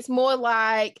it's more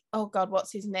like, oh God,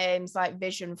 what's his name? It's like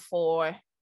Vision 4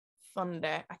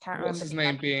 Thunder. I can't remember. What's his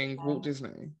name being? Walt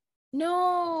Disney?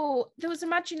 No, there was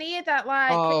Imagineer that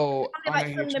like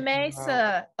from the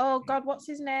Mesa. Oh God, what's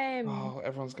his name? Oh,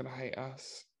 everyone's gonna hate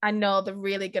us. I know, they're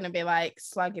really gonna be like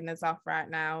slagging us off right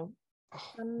now.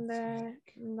 Oh, Thunder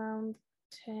Mountain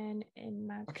in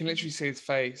Magic. I can literally see his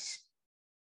face.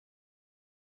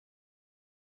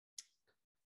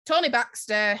 Tony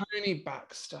Baxter,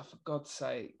 for God's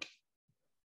sake.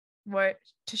 What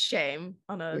to shame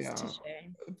on us, to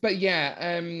shame. But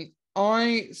yeah,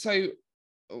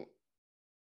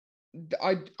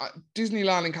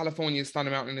 Disneyland in California's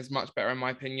Thunder Mountain is much better in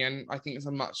my opinion. I think it's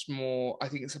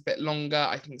a bit longer.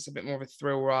 I think it's a bit more of a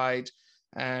thrill ride.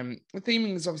 The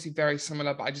theming is obviously very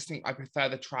similar, but I just think I prefer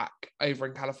the track over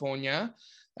in California.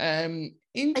 Again,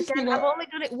 I've only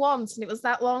done it once and it was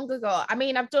that long ago. I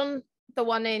mean, I've done the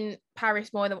one in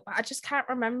Paris more than I just can't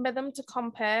remember them to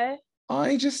compare.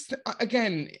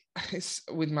 Again, it's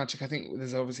with Magic, I think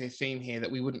there's obviously a theme here that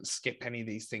we wouldn't skip any of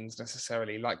these things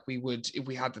necessarily. Like we would, if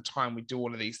we had the time, we'd do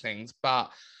all of these things.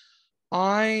 But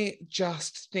I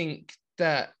just think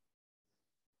that,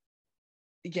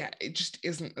 yeah, it just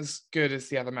isn't as good as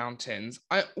the other mountains.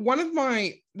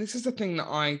 This is the thing that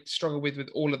I struggle with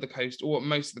all of the coast, or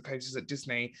most of the coasters at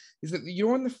Disney, is that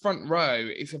you're on the front row.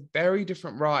 It's a very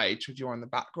different ride to if you're on the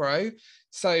back row.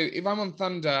 So if I'm on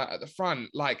Thunder at the front,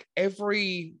 like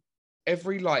every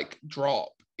like drop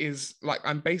is like,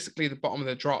 I'm basically the bottom of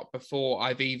the drop before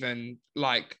I've even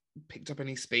like picked up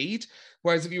any speed.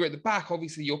 Whereas if you're at the back,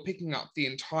 obviously you're picking up the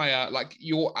entire, like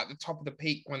you're at the top of the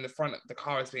peak when the front of the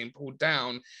car is being pulled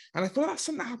down. And I feel that's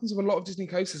something that happens with a lot of Disney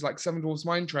coasters, like Seven Dwarfs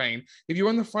Mine Train. If you're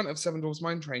on the front of Seven Dwarfs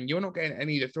Mine Train, you're not getting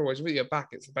any of the thrills. With your back,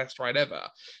 it's the best ride ever.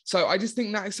 So I just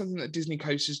think that is something that Disney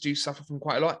coasters do suffer from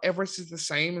quite a lot. Everest is the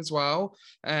same as well.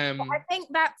 I think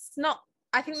that's not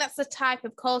I think that's the type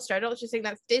of coaster. I don't just think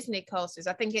that's Disney coasters.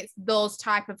 I think it's those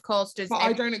type of coasters. But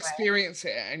I don't experience it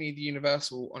at any of the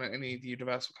Universal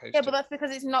coasters. Yeah, but that's because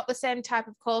it's not the same type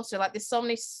of coaster. Like there's so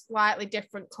many slightly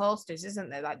different coasters, isn't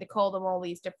there? Like they call them all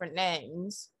these different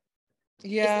names.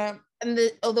 Yeah. And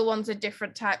the other ones are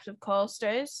different types of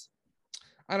coasters.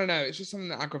 I don't know. It's just something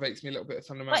that aggravates me a little bit of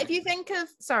Thunder Mountain. But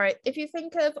if you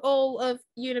think of all of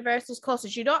Universal's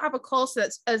coasters, you don't have a coaster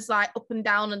that's as like up and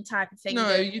down and type of thing.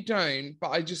 No, you don't.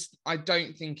 But I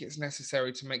don't think it's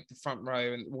necessary to make the front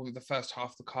row and the first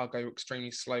half of the car go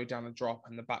extremely slow down the drop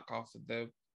and the back half of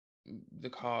the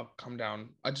car come down.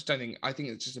 I just don't think. I think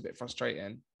it's just a bit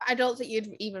frustrating. I don't think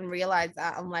you'd even realize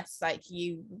that unless like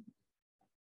you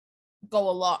go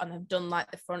a lot and have done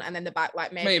like the front and then the back,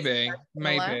 like maybe.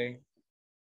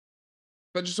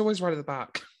 But just always right at the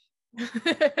back.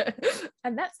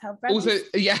 And that's how also,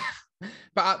 yeah.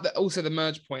 But also the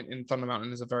merge point in Thunder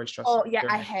Mountain is a very stressful. Oh yeah,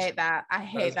 I hate that. I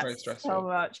hate that so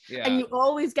much. Yeah. And you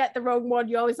always get the wrong one.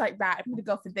 You always like, right, I'm gonna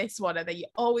go for this one, and then you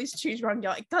always choose wrong.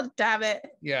 You're like, God damn it.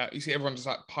 Yeah, you see everyone just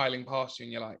like piling past you,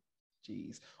 and you're like,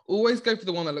 geez. Always go for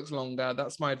the one that looks longer.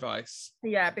 That's my advice.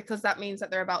 Yeah, because that means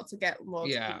that they're about to get more.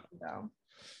 Yeah.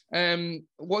 Down.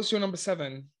 What's your number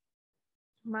 7?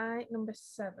 My number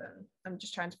 7. I'm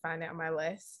just trying to find it on my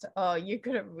list. Oh, you're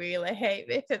gonna really hate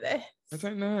me for this. I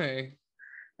don't know.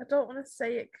 I don't want to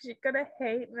say it because you're gonna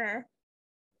hate me.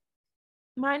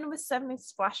 My number 7 is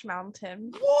Splash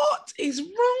Mountain. What is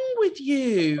wrong with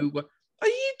you? Are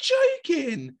you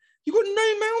joking? You've got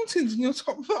no mountains in your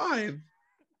top 5.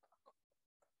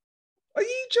 Are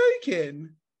you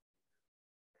joking?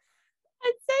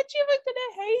 I said you were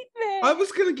gonna hate me. I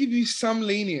was gonna give you some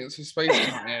lenience for Space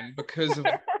Mountain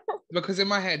because in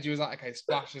my head you was like, okay,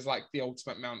 Splash is like the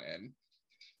ultimate mountain.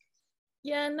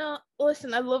 Yeah, no,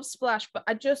 listen, I love Splash, but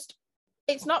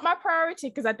it's not my priority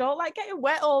because I don't like getting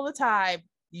wet all the time.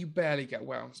 You barely get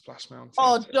wet on Splash Mountain.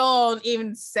 Oh, don't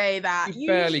even say that. You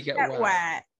barely get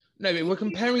wet. No, but we're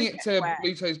comparing it to wet.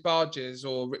 Pluto's Barges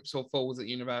or Ripsaw Falls at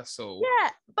Universal. Yeah,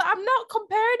 but I'm not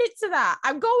comparing it to that.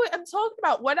 I'm talking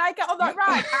about when I get on that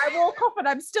ride, I woke up and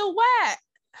I'm still wet.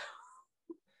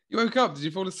 You woke up, did you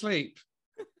fall asleep?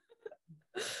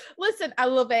 Listen, I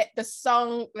love it. The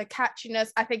song, the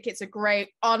catchiness, I think it's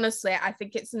honestly, I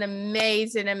think it's an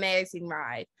amazing, amazing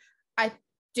ride. I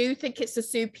do think it's the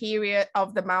superior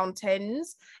of the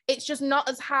mountains. It's just not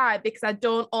as high because I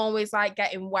don't always like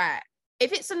getting wet.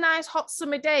 If it's a nice hot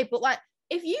summer day, but like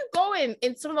if you go in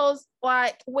some of those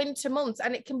like winter months,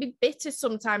 and it can be bitter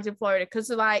sometimes in Florida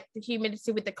because of like the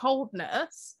humidity with the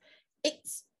coldness,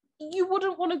 you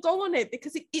wouldn't want to go on it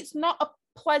because it's not a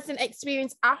pleasant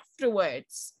experience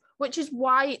afterwards, which is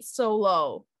why it's so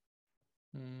low.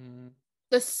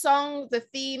 The song, the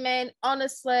theming,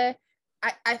 honestly,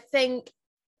 I think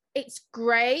it's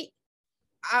great,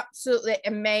 absolutely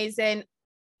amazing.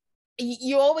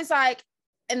 You always like,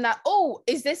 and that, oh,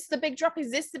 is this the big drop? Is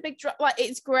this the big drop? Like,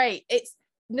 it's great. It's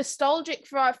nostalgic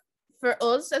for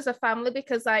us as a family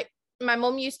because, like, my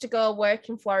mum used to go work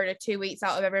in Florida 2 weeks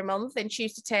out of every month, and she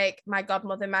used to take my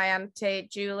godmother, my auntie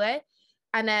Julie,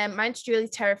 and my auntie Julie's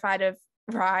terrified of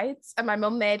rides, and my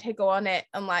mum made her go on it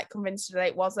and, like, convinced her that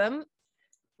it wasn't,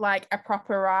 like, a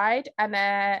proper ride,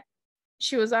 and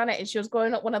she was on it, and she was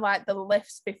going up one of, like, the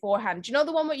lifts beforehand. Do you know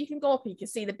the one where you can go up and you can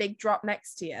see the big drop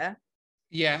next to you?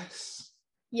 Yes.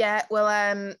 Yeah, well,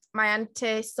 my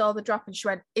auntie saw the drop and she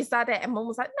went, "Is that it?" And mum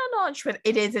was like, "No," and she went,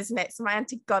 "It is, isn't it?" So my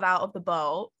auntie got out of the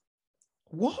boat.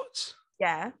 What?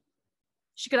 Yeah,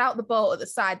 she got out of the boat at the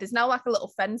side. There's now like a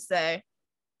little fence there,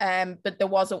 but there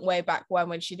wasn't way back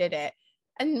when she did it.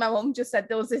 And my mum just said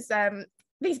there was this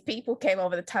these people came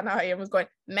over the tannoy and was going,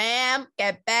 "Ma'am,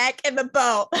 get back in the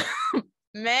boat."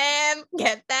 "Ma'am,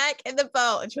 get back in the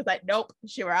boat." And she was like, "Nope."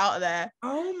 She were out of there.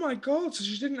 Oh my God, so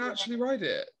she didn't actually ride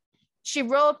it? She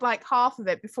rode like half of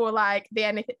it before like the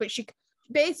anything, but she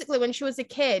basically, when she was a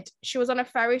kid, she was on a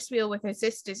Ferris wheel with her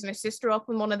sisters, and her sister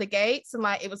opened one of the gates, and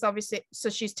like it was obviously, so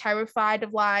she's terrified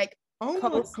of like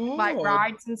like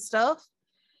rides and stuff.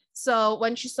 So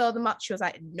when she saw the match, she was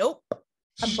like, "Nope."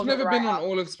 She's never been on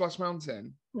all of Splash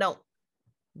Mountain? No.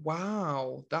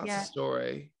 Wow, that's a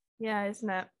story. Yeah, isn't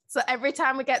it? So every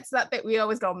time we get to that bit, we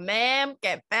always go, "Ma'am,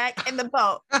 get back in the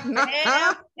boat.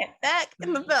 Ma'am, get back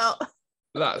in the boat."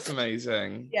 That's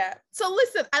amazing. Yeah. So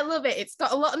listen, I love it. It's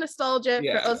got a lot of nostalgia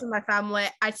for us and my family.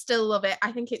 I still love it.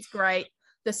 I think it's great.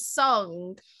 The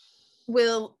song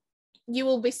you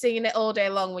will be singing it all day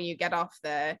long when you get off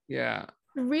there. Yeah.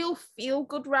 Real feel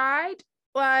good ride.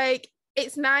 Like,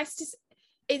 it's nice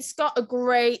it's got a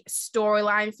great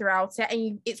storyline throughout it,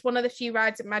 and it's one of the few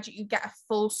rides at Magic you get a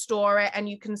full story and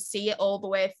you can see it all the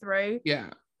way through.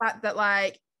 Yeah. That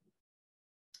like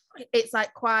it's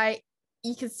like quite,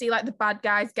 you can see like the bad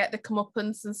guys get the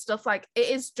comeuppance and stuff. Like, it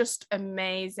is just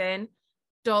amazing.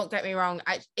 Don't get me wrong.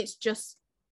 It's just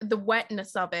the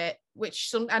wetness of it,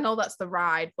 which I know that's the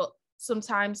ride, but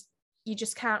sometimes you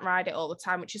just can't ride it all the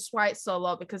time, which is why it's so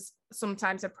low, because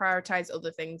sometimes I prioritize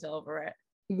other things over it.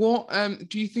 What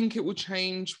do you think it will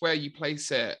change where you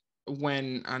place it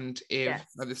when and if Yes.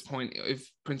 at this point, if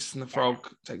Princess and the Frog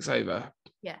takes over?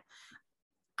 Yeah.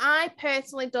 I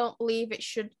personally don't believe it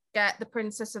should get the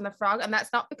Princess and the Frog, and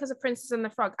that's not because of Princess and the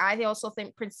Frog. I also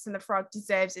think Princess and the Frog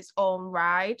deserves its own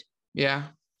ride. Yeah.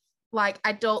 Like,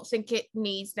 I don't think it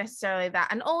needs necessarily that.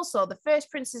 And also, the first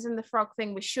Princess and the Frog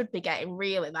thing we should be getting,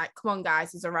 really, like, come on,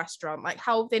 guys, is a restaurant. Like,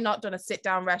 how have they not done a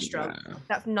sit-down restaurant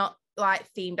that's not, like,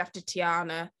 themed after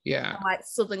Tiana? Yeah. And, like,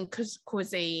 Southern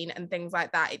cuisine and things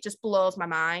like that. It just blows my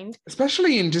mind.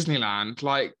 Especially in Disneyland,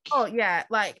 like... Oh, yeah,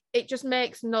 like, it just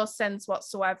makes no sense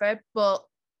whatsoever. But,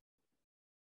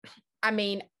 I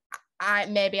mean,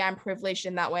 maybe I'm privileged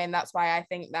in that way, and that's why I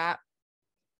think that.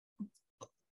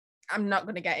 I'm not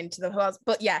going to get into the whole,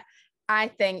 but yeah, I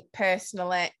think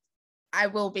personally, I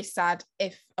will be sad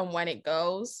if and when it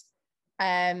goes.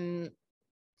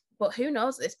 But who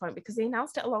knows at this point, because they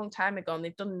announced it a long time ago and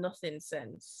they've done nothing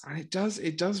since. And it does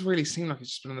really seem like it's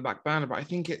just been on the back burner, but I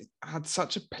think it had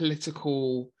such a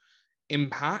political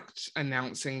impact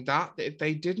announcing that if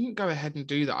they didn't go ahead and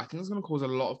do that, I think it's going to cause a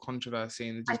lot of controversy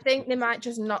in the I think they might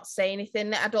just not say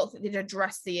anything. I don't think they'd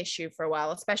address the issue for a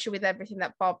while, especially with everything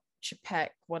that Bob Chapek,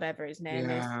 whatever his name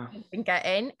is, has been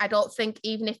getting. I don't think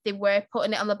even if they were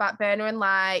putting it on the back burner and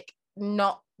like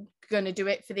not going to do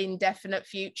it for the indefinite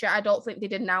future, I don't think they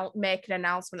did now make an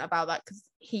announcement about that, because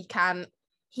he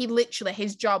literally,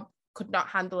 his job could not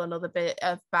handle another bit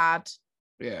of bad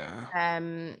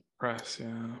press.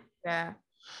 Yeah.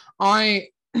 I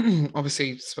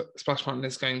obviously Splash Mountain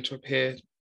is going to appear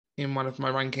in one of my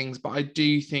rankings, but I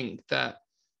do think that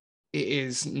it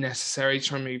is necessary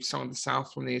to remove Song of the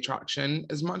South from the attraction.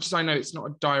 As much as I know it's not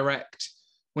a direct,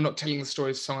 we're not telling the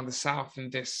story of Song of the South in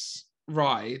this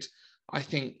ride, I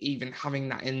think even having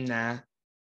that in there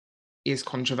is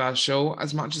controversial.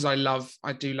 As much as I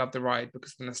do love the ride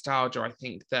because of the nostalgia, I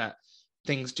think that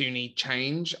things do need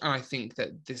change. And I think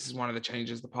that this is one of the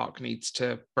changes the park needs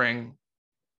to bring.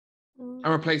 And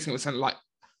replacing it with something like,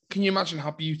 can you imagine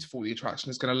how beautiful the attraction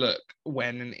is going to look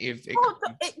when and if it comes?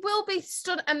 It will be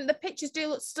stunning, and the pictures do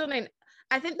look stunning.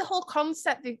 I think the whole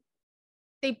concept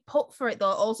they put for it, though,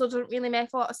 also doesn't really make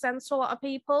a lot of sense to a lot of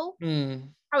people.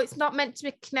 How it's not meant to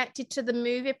be connected to the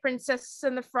movie Princess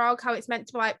and the Frog, how it's meant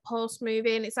to be like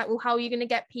post-movie, and it's like, well, how are you going to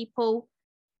get people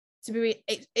to be...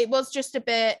 It was just a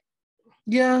bit...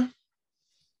 Yeah.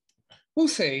 We'll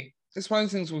see. It's one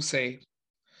of the things we'll see.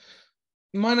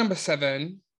 My number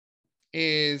 7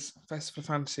 is Festival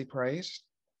Fantasy Parade.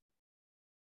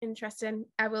 Interesting.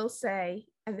 I will say,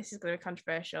 and this is going to be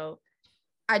controversial,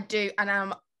 I do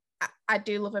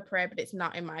love a parade, but it's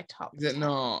not in my top. Is it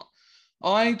not?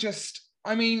 I'll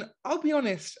be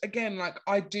honest, again, like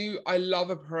I love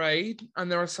a parade,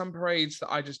 and there are some parades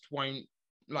that I just won't,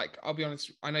 like, I'll be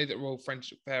honest, I know that Royal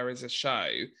Friendship Fair is a show,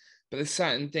 but there's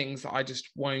certain things that I just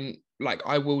won't, like,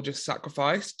 I will just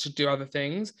sacrifice to do other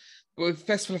things. But with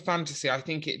Festival of Fantasy, I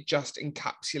think it just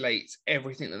encapsulates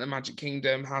everything that the Magic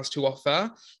Kingdom has to offer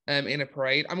in a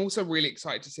parade. I'm also really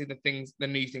excited to see the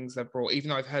new things they've brought, even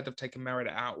though I've heard they've taken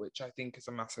Merida out, which I think is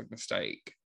a massive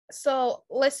mistake. So,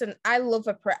 listen, I love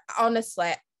a parade.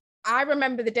 Honestly, I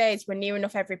remember the days when near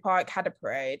enough every park had a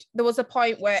parade. There was a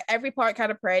point where every park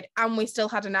had a parade and we still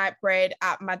had a night parade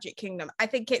at Magic Kingdom. I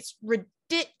think it's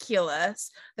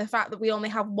ridiculous, the fact that we only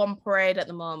have one parade at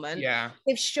the moment. Yeah.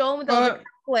 They've shown with all the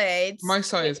parades. My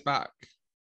Side is back.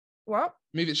 What?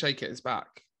 Move It, Shake It is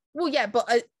back. Well, yeah, but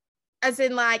as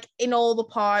in like in all the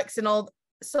parks and all...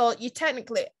 So you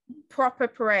technically proper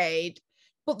parade,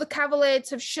 but the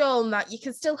Cavaliers have shown that you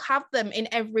can still have them in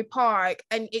every park,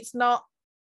 and it's not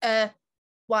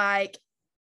like,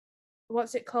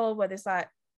 what's it called, where there's like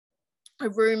a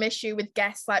room issue with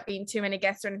guests, like being too many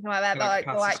guests or anything like that.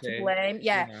 They like to blame.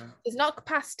 Yeah. It's not a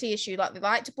capacity issue. Like, they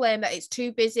like to blame that it's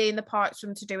too busy in the parks for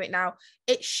them to do it now.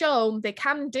 It's shown they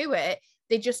can do it,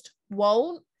 they just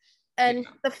won't. And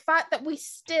the fact that we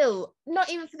still, not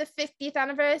even for the 50th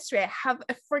anniversary, have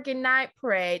a frigging night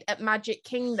parade at Magic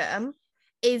Kingdom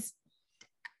is,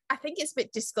 I think it's a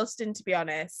bit disgusting, to be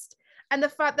honest. And the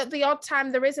fact that the odd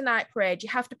time there is a night parade, you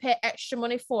have to pay extra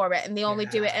money for it, and they only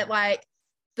do it at like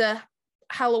the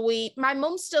Halloween. My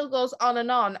mum still goes on and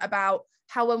on about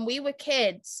how when we were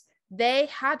kids, they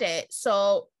had it.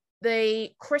 So the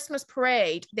Christmas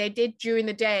parade they did during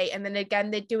the day, and then again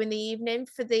they do in the evening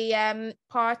for the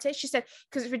party. She said,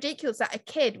 because it's ridiculous that a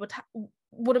kid would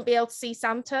wouldn't be able to see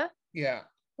Santa. Yeah.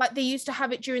 Like they used to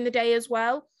have it during the day as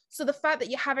well. So the fact that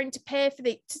you're having to pay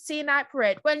to see a night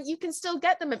parade when you can still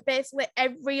get them at basically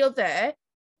every other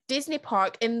Disney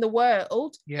park in the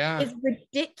world is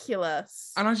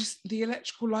ridiculous. And the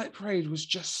electrical light parade was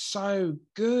just so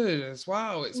good as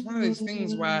well. It's one of those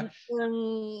things where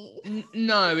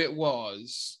no, it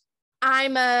was.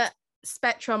 I'm a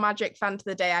SpectroMagic fan to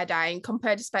the day I die, and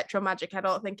compared to SpectroMagic, I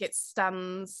don't think it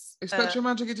stands. Is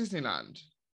SpectroMagic at Disneyland?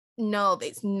 No,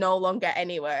 it's no longer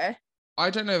anywhere. I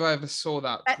don't know if I ever saw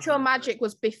that. SpectroMagic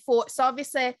was before. So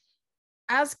obviously,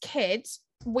 as kids,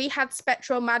 we had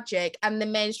SpectroMagic, and the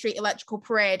Main Street Electrical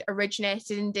Parade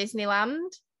originated in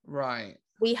Disneyland. Right.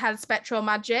 We had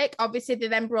SpectroMagic. Obviously, they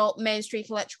then brought Main Street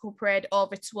Electrical Parade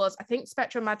over to us. I think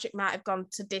SpectroMagic might have gone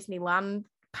to Disneyland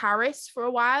Paris for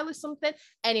a while or something.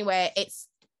 Anyway, it's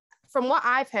from what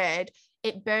I've heard,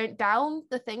 it burnt down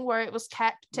the thing where it was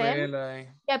kept in. Really?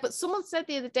 Yeah, but someone said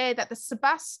the other day that the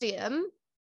Sebastian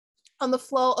on the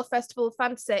floor of Festival of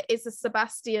Fantasy is the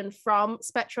Sebastian from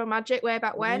SpectroMagic way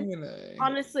back when. Really?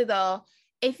 Honestly, though,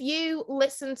 if you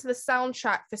listen to the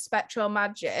soundtrack for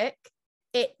SpectroMagic,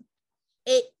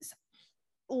 it's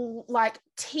like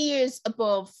tiers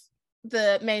above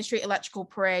the Main Street Electrical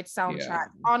Parade soundtrack. Yeah.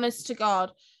 Honest to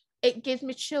God, it gives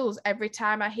me chills every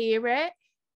time I hear it.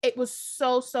 It was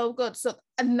so good.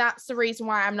 And that's the reason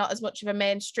why I'm not as much of a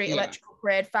Main Street Electrical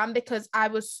Parade fan, because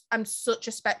I'm such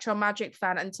a SpectroMagic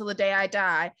fan. Until the day I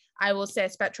die, I will say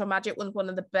SpectroMagic was one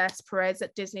of the best parades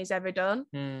that Disney's ever done.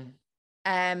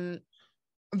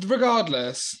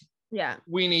 Regardless,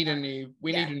 we need a new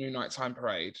nighttime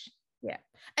parade. Yeah.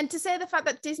 And to say the fact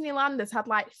that Disneyland has had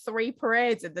like 3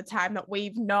 parades at the time that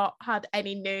we've not had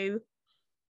any new.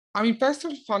 I mean,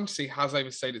 Festival of Fantasy has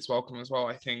overstayed its welcome as well,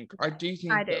 I think. I do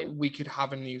think that we could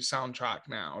have a new soundtrack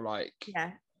now. Like,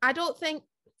 yeah. I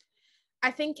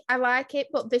think I like it,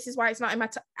 but this is why it's not in my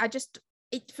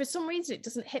for some reason it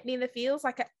doesn't hit me in the feels.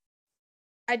 Like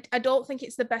I don't think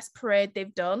it's the best parade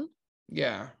they've done.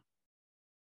 Yeah.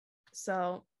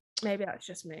 So maybe that's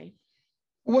just me.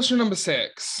 What's your number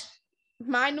 6?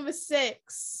 My number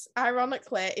 6,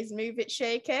 ironically, is Move It,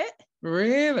 Shake It.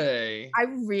 Really? I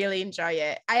really enjoy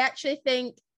it. I actually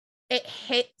think it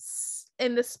hits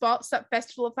in the spots that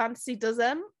Festival of Fantasy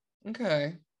doesn't.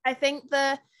 Okay. I think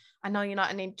I know you're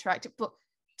not an interactive, but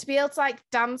to be able to like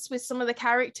dance with some of the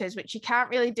characters, which you can't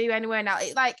really do anywhere now,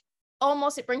 it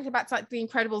brings me back to like the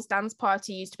Incredibles dance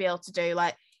party used to be able to do,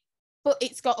 like, but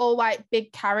it's got all like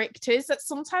big characters that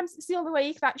sometimes it's the only way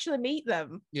you can actually meet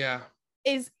them. Yeah.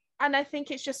 And I think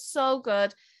it's just so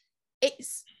good. It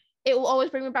will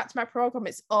always bring me back to my program.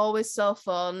 It's always so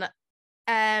fun.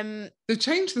 They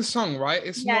changed the song, right?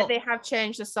 They have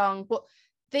changed the song, but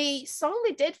the song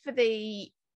they did for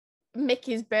the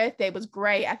Mickey's birthday was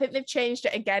great. I think they've changed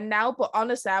it again now, but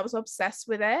honestly, I was obsessed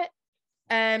with it.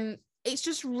 It's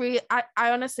just I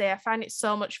honestly, I find it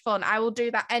so much fun. I will do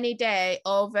that any day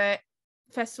over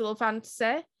Festival of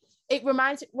Fantasy. It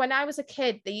reminds me, when I was a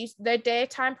kid, their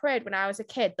daytime parade when I was a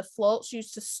kid, the floats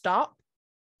used to stop.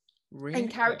 Really?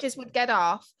 And characters would get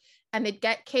off and they'd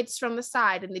get kids from the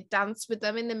side and they'd dance with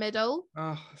them in the middle.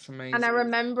 Oh, that's amazing. And I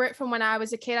remember it from when I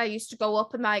was a kid. I used to go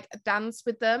up and like dance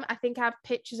with them. I think I have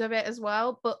pictures of it as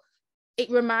well, but it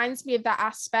reminds me of that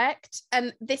aspect.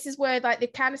 And this is where like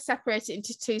they've kind of separated it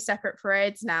into 2 separate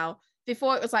parades now.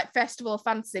 Before it was like Festival of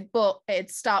Fantasy, but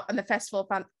it'd stop and the Festival of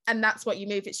Fantasy, and that's what you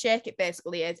Move It, Shake It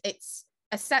basically is. It's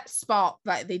a set spot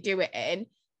that they do it in,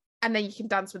 and then you can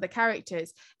dance with the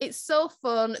characters. It's so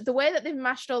fun. The way that they've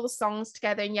mashed all the songs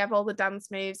together and you have all the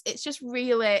dance moves, it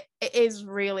is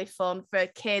really fun for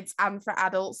kids and for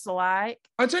adults alike.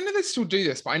 I don't know if they still do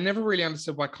this, but I never really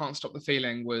understood why Can't Stop the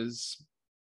Feeling was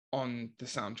on the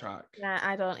soundtrack. Yeah,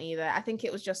 I don't either. I think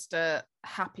it was just a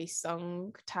happy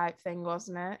song type thing,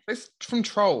 wasn't it? It's from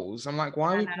Trolls. I'm like,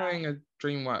 why are we playing a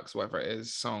DreamWorks, whatever it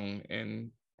is, song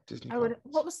in Disney?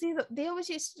 What was they always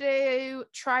used to do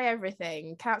Try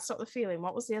Everything, Can't Stop the Feeling.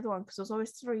 What was the other one? Because there was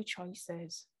always 3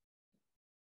 choices.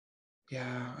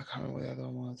 Yeah, I can't remember what the other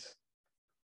one was.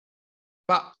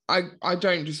 But I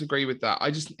don't disagree with that.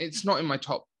 It's not in my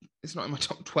top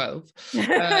 12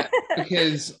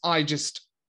 because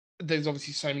there's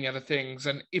obviously so many other things,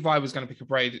 and if I was going to pick a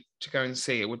parade to go and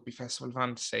see, it would be Festival of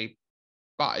Fantasy,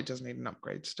 but it does need an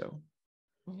upgrade still.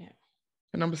 Yeah.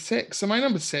 And number 6. So my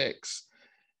number 6,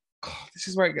 this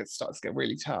is where it starts to get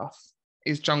really tough,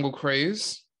 is Jungle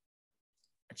Cruise.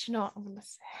 Do you know what I'm going to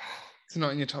say? It's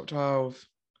not in your top 12.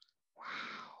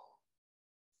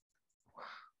 Wow.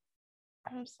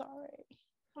 I'm sorry.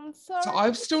 So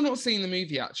I've still not seen the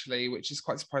movie actually, which is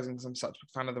quite surprising because I'm such a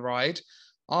big fan of the ride.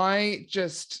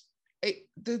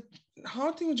 the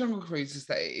hard thing with Jungle Cruise is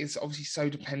that it is obviously so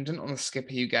dependent on the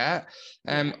skipper you get.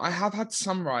 I have had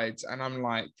some rides and I'm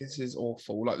like, this is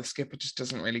awful. Like the skipper just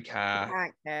doesn't really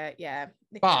care. Yeah.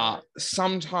 But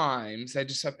sometimes they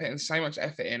just are putting so much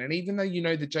effort in, and even though you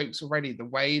know the jokes already, the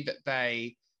way that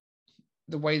they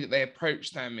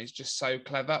approach them is just so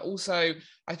clever. Also,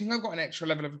 I think I've got an extra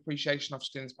level of appreciation after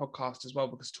doing this podcast as well,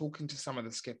 because talking to some of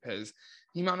the skippers,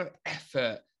 the amount of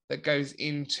effort that goes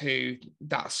into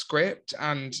that script,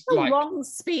 and a long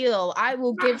spiel, I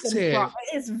will give them props.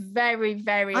 It is very,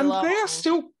 very and long. they are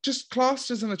still just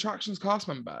classed as an attractions cast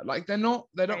member. Like they're not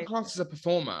classed as a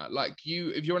performer. Like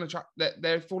if you're an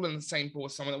they're fall in the same pool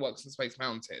as someone that works in Space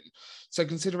Mountain. So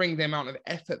considering the amount of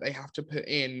effort they have to put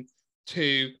in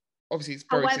to, obviously it's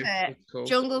very difficult.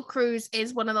 Jungle Cruise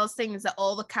is one of those things that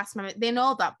all the cast members, they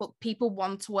know that, but people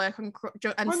want to work on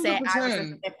and say I was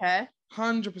a skipper.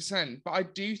 100%, but I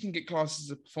do think it classes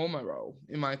as a performer role,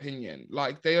 in my opinion.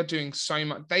 Like they are doing so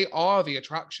much. They are the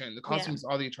attraction. The costumes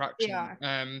are the attraction.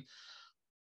 I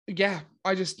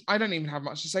don't even have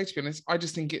much to say, to be honest. I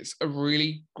just think it's a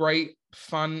really great,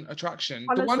 fun attraction.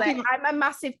 Honestly, I'm a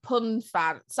massive pun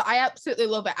fan, so I absolutely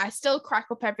love it. I still crack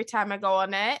up every time I go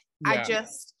on it. I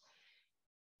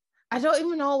don't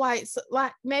even know why. It's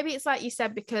like, maybe it's like you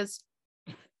said, because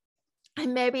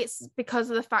and maybe it's because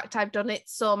of the fact I've done it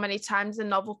so many times, the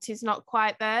novelty's not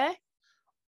quite there.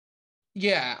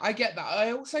 Yeah, I get that.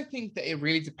 I also think that it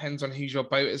really depends on who's your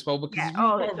boat as well, because if you've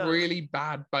got a really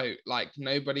bad boat, like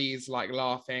nobody's like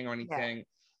laughing or anything,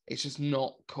 it's just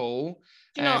not cool.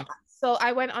 Do you know, so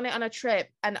I went on it on a trip,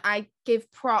 and I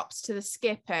give props to the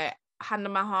skipper, hand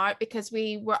on my heart, because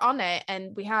we were on it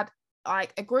and we had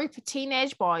like a group of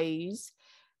teenage boys,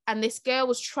 and this girl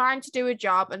was trying to do a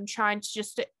job and trying to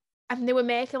just, and they were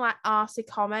making like arsey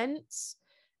comments,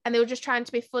 and they were just trying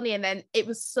to be funny. And then it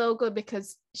was so good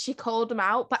because she called them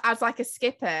out, but as like a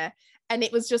skipper, and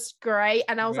it was just great.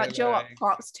 And I was like, Joe, what,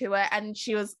 props to her. And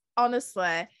she was,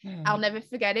 honestly, I'll never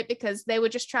forget it, because they were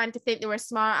just trying to think they were a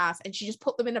smart ass, and she just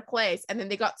put them in a place, and then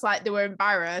they got to like, they were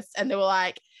embarrassed, and they were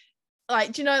like,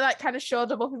 do you know, like kind of showed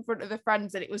them up in front of the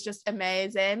friends, and it was just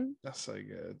amazing. That's so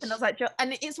good. And I was like,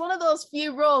 and it's one of those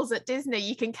few roles at Disney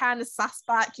you can kind of sass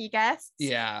back your guests.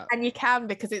 Yeah. And you can,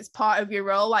 because it's part of your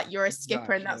role, like you're a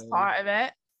skipper and that's part of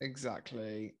it.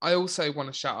 Exactly. I also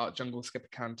want to shout out Jungle Skipper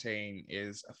Canteen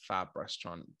is a fab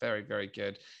restaurant. Very, very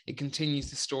good. It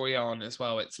continues the story on as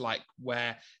well. It's like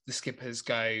where the skippers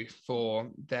go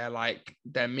for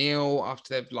their meal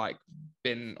after they've like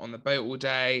been on the boat all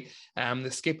day. The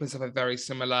skippers have a very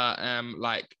similar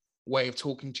like way of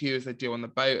talking to you as they do on the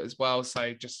boat as well.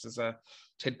 So just as a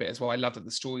tidbit as well, I love that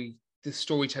the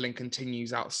storytelling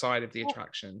continues outside of the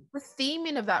attraction. The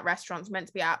theming of that restaurant's meant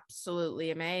to be absolutely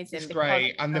amazing. It's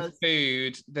great. And the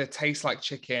food, the taste like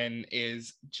chicken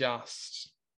is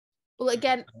just... Well,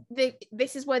 again,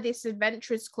 this is where this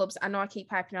Adventurers Clubs, I know I keep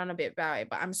piping on a bit about it,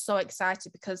 but I'm so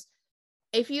excited, because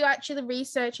if you actually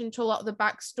research into a lot of the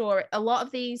backstory, a lot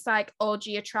of these like OG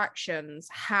attractions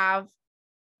have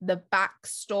the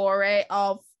backstory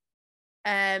of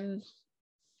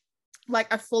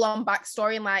like a full-on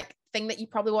backstory, and like thing that you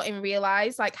probably won't even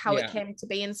realize, like how it came to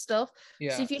be and stuff.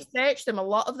 So if you search them, a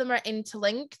lot of them are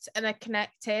interlinked and are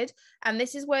connected. And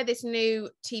this is where this new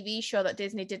TV show that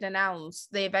Disney did announce,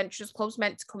 the Adventurers Club's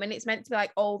meant to come in. It's meant to be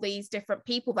like all these different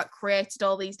people that created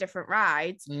all these different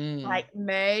rides like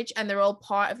merge, and they're all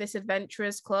part of this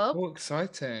Adventurers Club. Oh,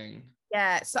 exciting.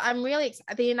 Yeah, so I'm really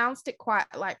excited. They announced it quite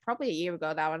like probably a year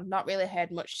ago now, and I've not really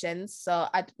heard much since. So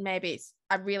I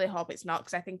really hope it's not,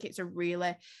 because I think it's a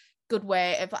really good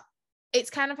way of, it's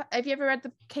kind of, have you ever read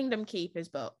the Kingdom Keepers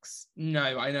books?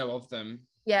 No, I know of them.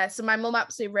 Yeah, so my mum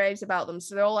absolutely raves about them.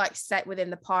 So they're all like set within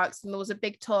the parks, and there was a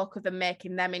big talk of them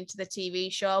making them into the TV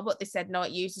show, but they said no,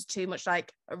 it uses too much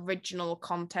like original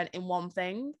content in one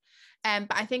thing.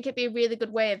 But I think it'd be a really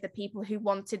good way of the people who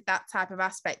wanted that type of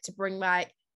aspect to bring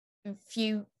like a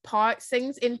few parks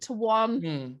things into one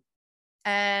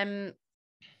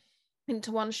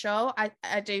show. I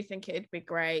do think it would be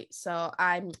great. So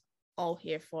I'm all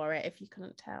here for it, if you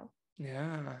couldn't tell.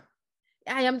 Yeah,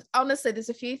 I am. Honestly, there's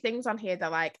a few things on here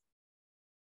that like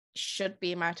should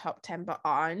be in my top 10 but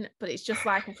aren't, but it's just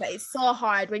like I said, it's so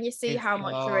hard when you see how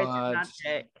much there is in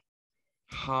magic.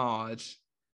 Hard.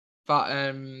 But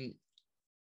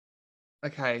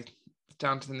okay,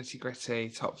 down to the nitty-gritty.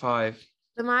 Top 5.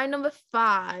 So my number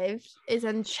 5 is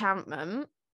Enchantment,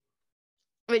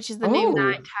 which is the new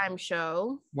nighttime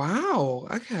show. Wow,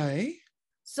 okay.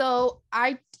 So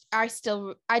I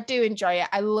do enjoy it.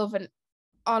 I love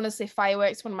honestly,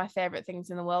 fireworks, one of my favorite things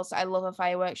in the world. So I love a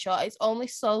fireworks show. It's only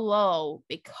so low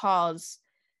because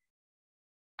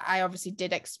I obviously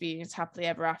did experience Happily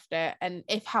Ever After, and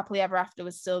if Happily Ever After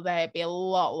was still there, it'd be a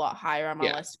lot higher on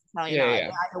my list. You know,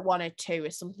 either 1 or 2 or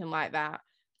something like that.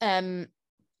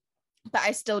 But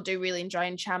I still do really enjoy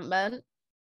Enchantment.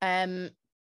 But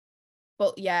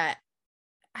yeah,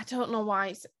 I don't know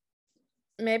why.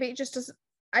 Maybe it just doesn't.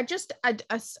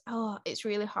 It's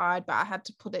really hard, but I had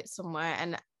to put it somewhere,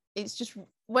 and it's just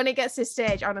when it gets to this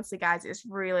stage, honestly, guys, it's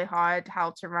really hard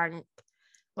how to rank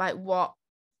like what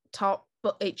top.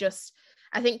 But it just,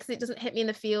 I think, because it doesn't hit me in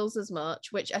the feels as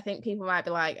much, which I think people might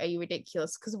be like, "Are you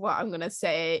ridiculous?" Because what I'm gonna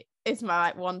say is my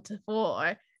like 1 to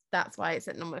 4. That's why it's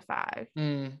at number 5.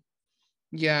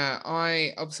 Yeah,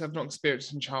 I obviously have not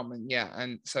experienced Enchantment yet,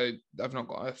 and so I've not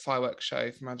got a fireworks show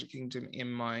for Magic Kingdom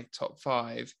in my top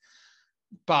 5.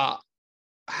 But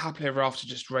Happily Ever After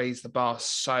just raised the bar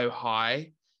so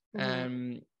high.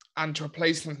 And to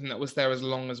replace something that was there as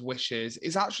long as Wishes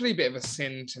is actually a bit of a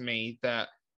sin to me that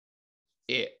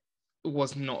it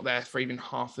was not there for even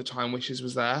half the time Wishes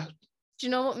was there. Do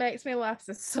you know what makes me laugh?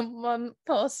 So someone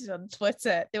posted on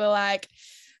Twitter, they were like,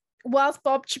 whilst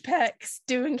Bob Chapek's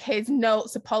doing his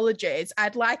notes apologies,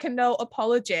 I'd like a note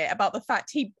apology about the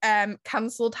fact he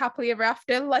cancelled Happily Ever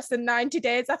After less than 90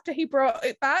 days after he brought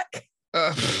it back.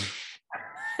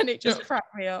 And it just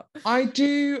cracked me up. I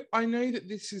know that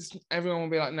this is, everyone will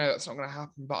be like, no, that's not going to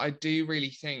happen. But I do really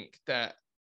think that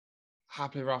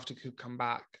Happily Ever After could come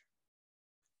back.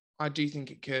 I do think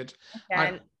it could.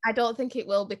 Again, I don't think it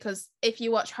will, because if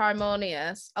you watch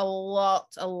Harmonious, a lot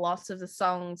of the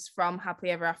songs from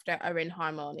Happily Ever After are in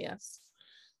Harmonious.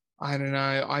 I don't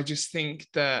know. I just think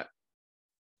that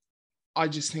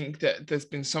there's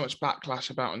been so much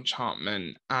backlash about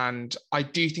Enchantment, and I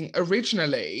do think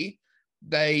originally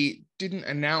they didn't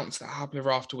announce that Happily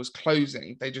Ever After was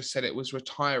closing. They just said it was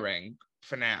retiring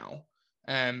for now,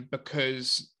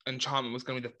 because Enchantment was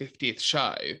going to be the 50th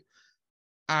show.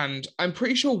 And I'm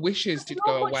pretty sure Wishes did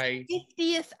go away.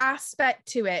 50th aspect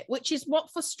to it, which is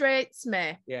what frustrates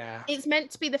me. Yeah. It's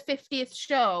meant to be the 50th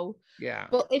show. Yeah.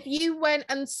 But if you went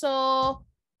and saw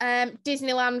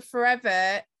Disneyland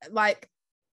Forever, like,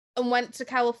 and went to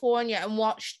California and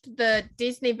watched the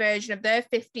Disney version of their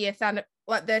 50th and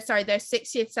their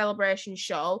 60th celebration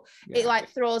show, it like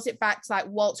throws it back to like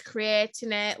Walt's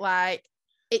creating it, like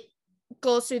it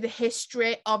goes through the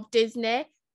history of Disney.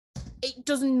 It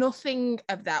does nothing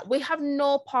of that. We have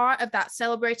no part of that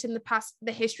celebrating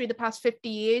the history of the past 50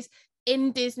 years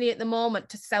in Disney at the moment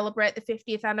to celebrate the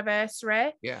 50th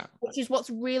anniversary. Yeah. Which is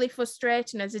what's really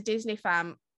frustrating as a Disney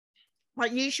fan.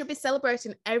 Like, you should be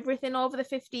celebrating everything over the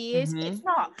 50 years. It's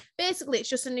not. Basically, it's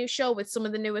just a new show with some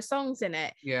of the newer songs in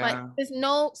it. Yeah. Like, there's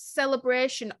no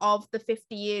celebration of the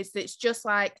 50 years. That's just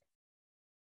like,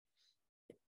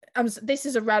 this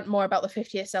is a rant more about the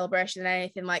 50th celebration than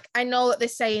anything. Like, I know that they're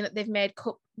saying that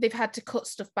they've had to cut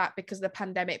stuff back because of the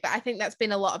pandemic, but I think that's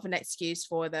been a lot of an excuse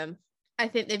for them. I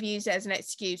think they've used it as an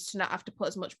excuse to not have to put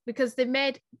as much, because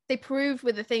they proved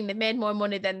with the thing, they made more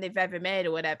money than they've ever made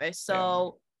or whatever.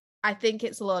 So I think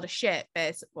it's a load of shit,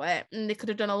 basically. And they could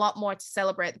have done a lot more to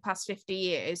celebrate the past 50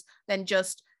 years than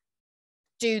just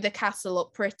do the castle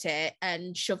up pretty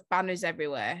and shove banners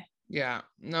everywhere. Yeah,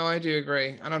 no, I do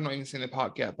agree. And I've not even seen the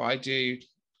park yet, but I do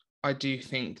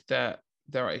think that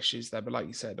there are issues there. But like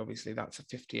you said, obviously that's a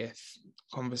 50th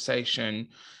conversation.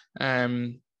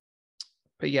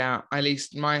 But yeah, at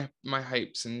least my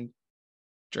hopes and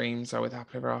dreams are with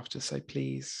Happily Ever After. So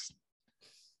please.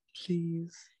 You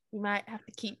might have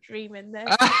to keep dreaming then.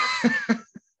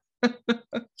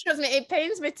 Trust me, it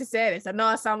pains me to say this. I know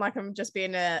I sound like I'm just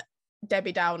being a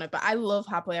Debbie Downer, but I love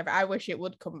Happily Ever. I wish it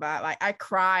would come back. Like, I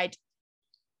cried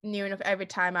near enough every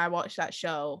time I watched that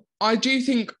show. I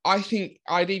think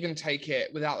I'd even take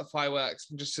it without the fireworks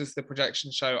and just as the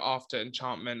projection show after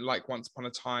Enchantment, like Once Upon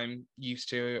a Time used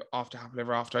to after Happily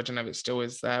Ever After. I don't know if it still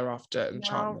is there after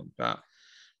Enchantment, but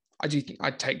I do think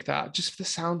I'd take that just for the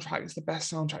soundtrack. It's the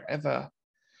best soundtrack ever.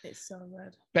 It's so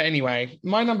good. But anyway,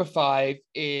 my number 5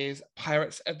 is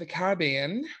Pirates of the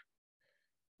Caribbean.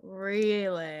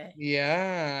 Really?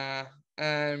 Yeah.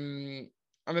 I'm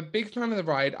a big fan of the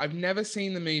ride. I've never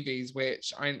seen the movies,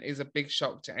 which is a big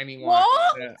shock to anyone.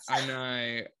 What? I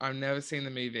know. I've never seen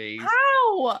the movies.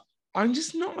 How? I'm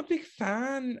just not a big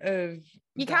fan of.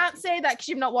 You can't say that because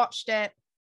you've not watched it.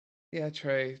 Yeah,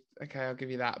 true. Okay, I'll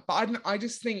give you that. But I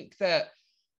just think that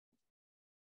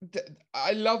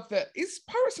I love that. Is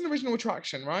Pirates an original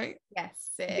attraction, right? Yes.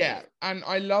 Yeah, and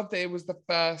I love that it was the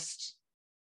first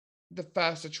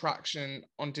attraction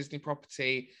on Disney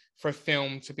property for a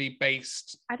film to be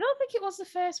based. I don't think it was the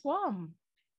first one.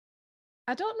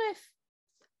 I don't know if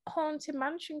Haunted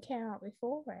Mansion came out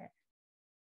before it.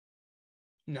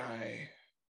 No.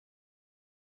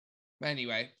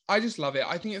 Anyway, I just love it.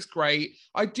 I think it's great.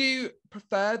 I do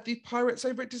prefer the Pirates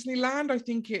over at Disneyland. I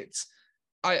think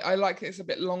I like it's a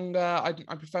bit longer. I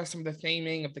prefer some of the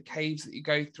theming of the caves that you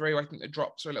go through. I think the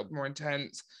drops are a little bit more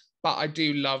intense, but I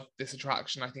do love this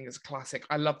attraction. I think it's a classic.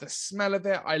 I love the smell of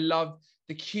it. I love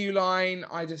the queue line.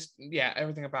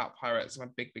 Everything about Pirates I'm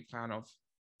a big, big fan of.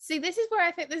 See, this is where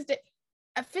I think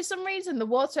for some reason, the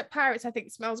water at Pirates, I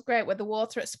think, smells great, where the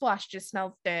water at Splash just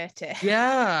smells dirty.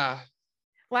 Yeah.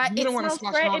 Like, it smells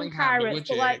great in Pirates,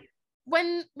 but like,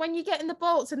 when you get in the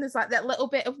boats and there's like that little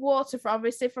bit of water from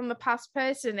the past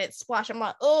person, it's Splash. I'm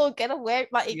like, oh, get away!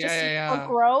 Like, it just seems so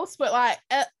gross. But like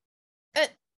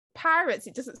at Pirates,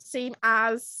 it doesn't seem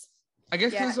as. I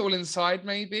guess it's all inside.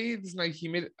 Maybe there's no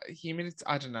humidity.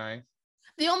 I don't know.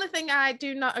 The only thing I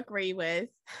do not agree with,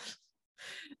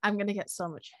 I'm gonna get so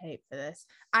much hate for this.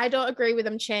 I don't agree with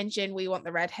them changing "We Want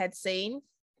the Redhead" scene.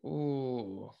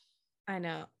 Ooh. I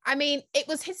know. I mean, it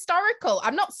was historical.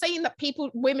 I'm not saying that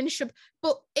women should,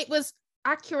 but it was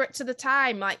accurate to the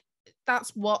time. Like, that's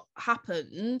what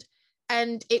happened.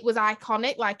 And it was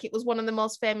iconic. Like, it was one of the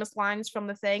most famous lines from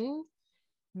the thing.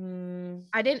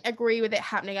 I didn't agree with it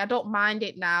happening. I don't mind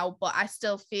it now, but I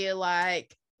still feel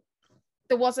like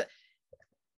there wasn't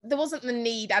the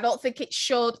need. I don't think it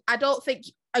should. I don't think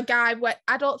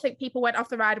people went off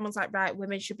the ride and was like, right,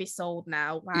 women should be sold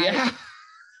now. Like, yeah.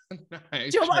 No, do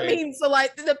you know what I mean? So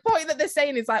like the point that they're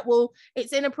saying is like, well,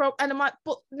 it's inappropriate, and I'm like,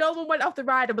 but no one went off the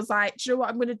ride and was like, do you know what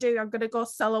I'm gonna do? I'm gonna go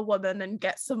sell a woman and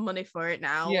get some money for it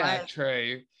now. Yeah, like,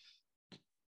 true.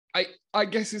 I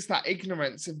guess it's that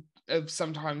ignorance of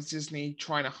sometimes Disney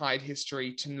trying to hide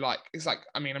history to like, it's like,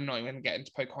 I mean, I'm not even gonna get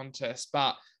into Pocahontas,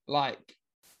 but like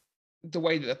the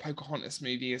way that the Pocahontas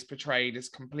movie is portrayed is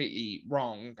completely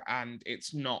wrong, and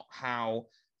it's not how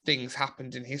things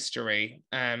happened in history.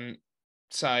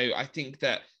 So I think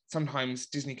that sometimes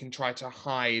Disney can try to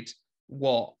hide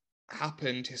what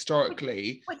happened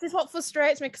historically. Which is what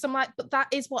frustrates me, because I'm like, but that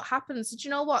is what happens. Do you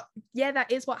know what? Yeah,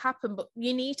 that is what happened, but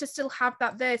you need to still have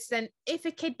that there. So then if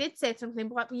a kid did say something,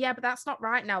 like, yeah, but that's not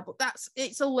right now, but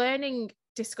it's a learning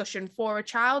discussion for a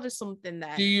child or something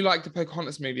there. Do you like the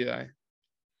Pocahontas movie though?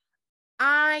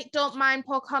 I don't mind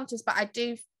Pocahontas, but I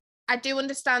do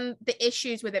understand the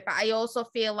issues with it, but I also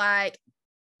feel like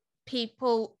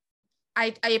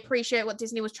I appreciate what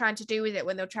Disney was trying to do with it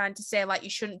when they were trying to say, like, you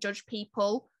shouldn't judge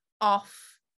people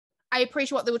off. I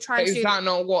appreciate what they were trying to do. Is that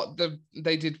not what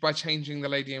they did by changing the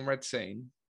Lady in Red scene?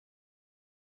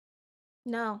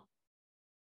 No.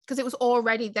 Because it was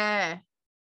already there,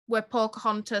 where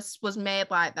Pocahontas was made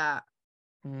like that.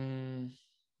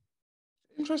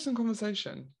 Interesting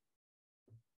conversation.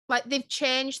 Like, they've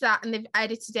changed that and they've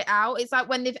edited it out. It's like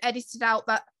when they've edited out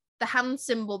that the hand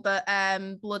symbol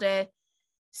that bloody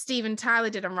Steven Tyler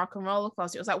did on Rock and Roller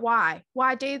Coaster. It was like, why?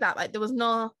 Why do that? Like, there was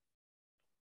no.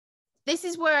 This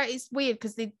is where it's weird,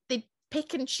 because they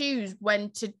pick and choose when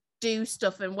to do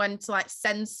stuff and when to like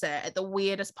censor at the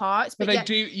weirdest parts. But they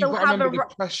do. You've got to remember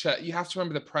the pressure. You have to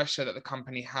remember the pressure that the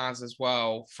company has as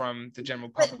well from the general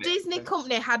public. But Disney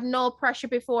company had no pressure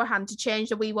beforehand to change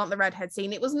the "We Want the Redhead"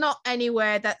 scene. It was not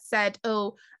anywhere that said,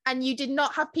 oh, and you did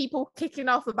not have people kicking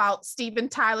off about Steven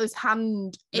Tyler's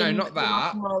hand. No, not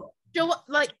that. Do you know what?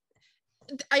 Like,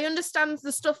 I understand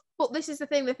the stuff, but this is the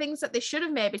thing: the things that they should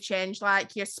have maybe changed,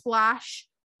 like your Splash,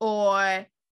 or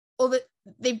that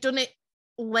they've done it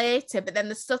later, but then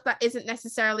the stuff that isn't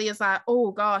necessarily as like,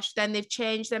 oh gosh, then they've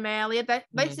changed them earlier.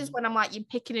 This is when I'm like, you're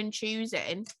picking and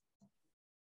choosing.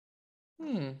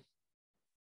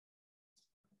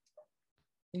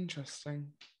 Interesting.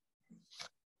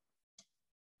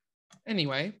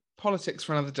 Anyway, politics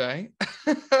for another day.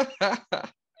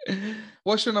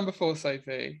 What's your number 4,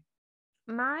 Sophie?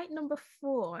 My number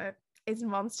 4 is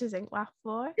Monsters Inc. Laugh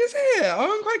Floor. Is it?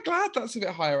 Oh, I'm quite glad that's a bit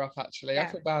higher up, actually. Yeah.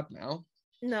 I feel bad now.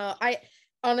 No,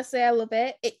 honestly, I love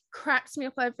it. It cracks me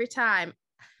up every time.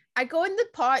 I go in the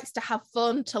parks to have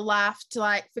fun, to laugh, to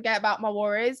like forget about my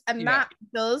worries, and that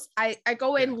does. I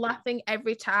go in laughing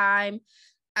every time.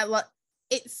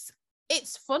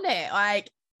 It's funny.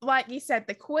 Like you said,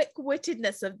 the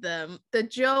quick-wittedness of them, the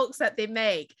jokes that they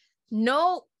make.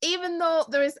 No, even though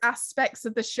there is aspects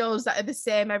of the shows that are the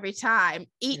same every time,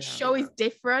 each show is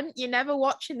different. You're never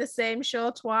watching the same show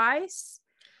twice.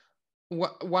 I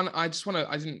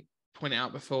didn't point it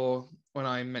out before when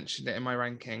I mentioned it in my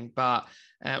ranking, but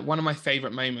one of my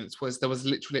favorite moments was there was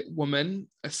literally a woman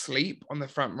asleep on the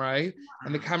front row,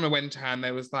 and the camera went to her and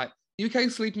there was like, "UK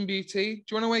Sleeping Beauty, do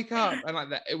you want to wake up?" And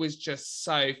like that, it was just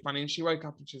so funny. And she woke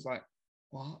up and she was like,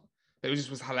 "What?" It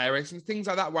was hilarious, and things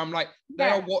like that where I'm like, they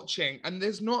are watching, and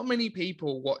there's not many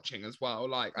people watching as well.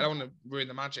 Like, I don't want to ruin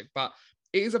the magic, but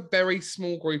it is a very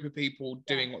small group of people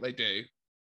doing what they do.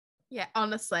 Yeah,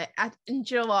 honestly, and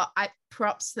do you know what? I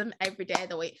props them every day of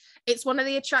the week. It's one of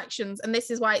the attractions, and this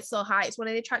is why it's so high. It's one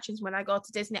of the attractions when I go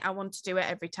to Disney, I want to do it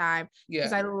every time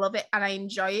because I love it and I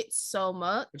enjoy it so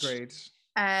much. Agreed.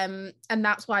 And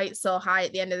that's why it's so high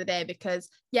at the end of the day, because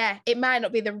it might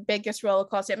not be the biggest roller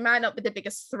coaster, it might not be the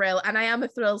biggest thrill, and I am a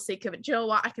thrill seeker, but do you know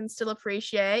what? I can still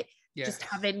appreciate just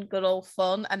having good old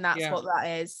fun, and that's what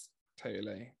that is.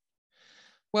 Totally.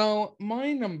 Well,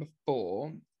 my number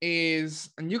 4 is,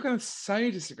 and you're going to so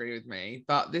disagree with me,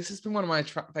 but this has been one of my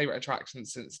favorite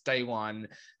attractions since day one,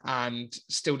 and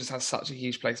still just has such a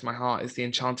huge place in my heart, is the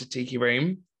Enchanted Tiki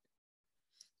Room.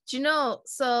 Do you know,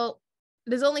 so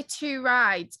there's only 2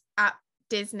 rides at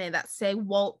Disney that say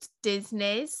Walt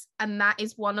Disney's, and that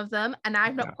is one of them, and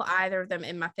I've not put either of them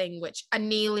in my thing, which I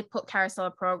nearly put Carousel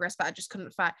of Progress, but I just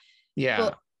couldn't find.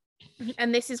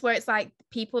 And this is where it's like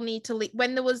people need to leave.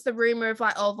 When there was the rumor of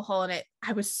like overhauling it,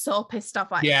 I was so pissed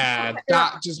off. Like,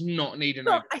 that does not need an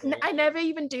I never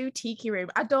even do Tiki Room.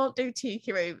 I don't do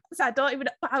Tiki Room, so I don't even.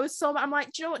 But I was so. I'm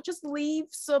like, do you know what? Just leave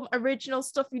some original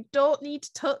stuff. You don't need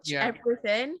to touch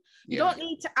everything. You don't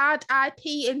need to add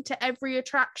IP into every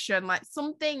attraction. Like,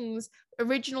 some things,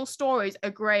 original stories are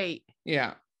great.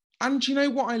 Yeah. And you know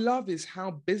what I love is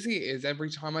how busy it is every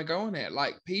time I go on it.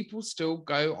 Like, people still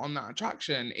go on that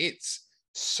attraction. It's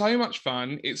so much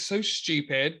fun. It's so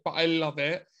stupid, but I love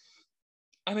it.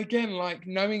 And again, like,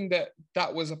 knowing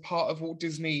that was a part of Walt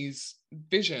Disney's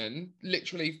vision,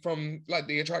 literally from like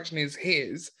the attraction is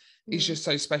his, is just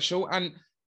so special. And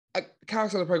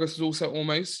Carousel of Progress was also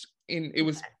almost in, it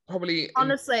was probably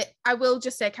honestly, I will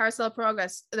just say Carousel of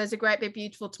Progress, There's a Great Big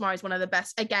Beautiful Tomorrow is one of the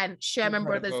best. Again, Sherman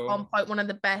Brothers on point, one of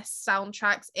the best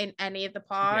soundtracks in any of the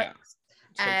parks.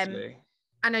 Totally.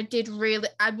 And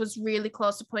I was really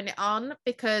close to putting it on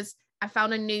because I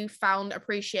found a newfound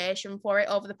appreciation for it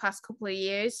over the past couple of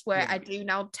years, where I do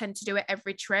now tend to do it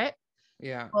every trip.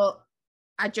 Yeah. But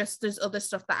there's other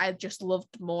stuff that I just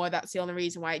loved more. That's the only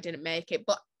reason why it didn't make it.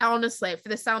 But honestly, for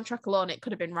the soundtrack alone, it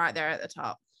could have been right there at the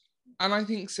top. And I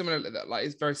think similar, like,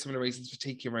 it's very similar reasons for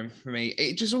Tiki Room for me.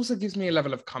 It just also gives me a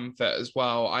level of comfort as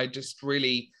well. I just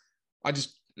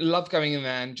love going in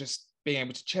there and just being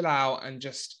able to chill out and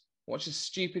just watch a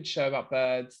stupid show about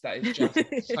birds that is just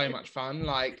so much fun.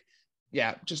 Like,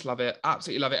 just love it.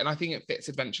 Absolutely love it. And I think it fits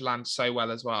Adventureland so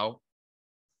well as well.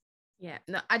 Yeah,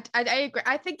 no, I agree.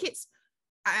 I think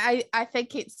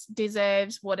it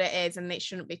deserves what it is, and it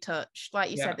shouldn't be touched.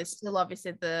 Like you said, there's still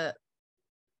obviously the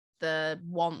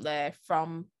want there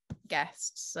from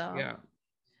guests. So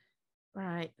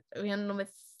right, are we on number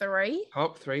 3?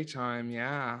 Top 3 time,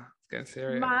 It's getting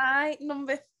serious. My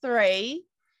number 3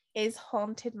 is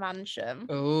Haunted Mansion.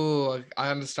 Oh,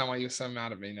 I understand why you're so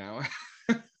mad at me now.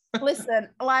 Listen,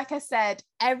 like I said,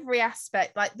 every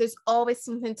aspect, like, there's always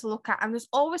something to look at, and there's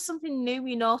always something new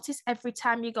you notice every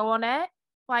time you go on it.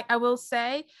 Like, I will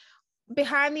say,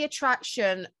 behind the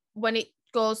attraction, when it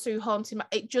goes through Haunted,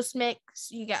 it just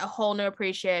makes you get a whole new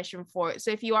appreciation for it.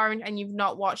 So if you are and you've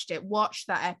not watched it, watch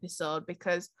that episode,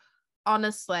 because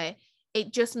honestly,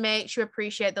 it just makes you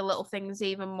appreciate the little things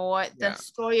even more. The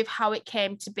story of how it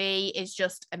came to be is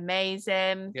just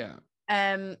amazing.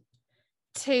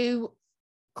 Two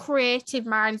creative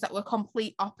minds that were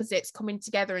complete opposites coming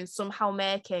together and somehow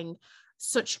making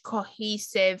such a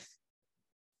cohesive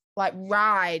like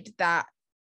ride that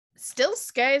still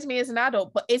scares me as an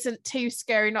adult, but isn't too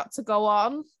scary not to go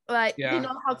on. Like, they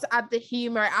know how to add the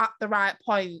humor at the right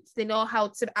points. They know how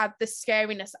to add the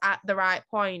scariness at the right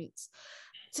points.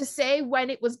 To say when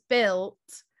it was built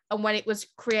and when it was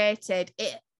created,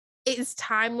 it is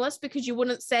timeless, because you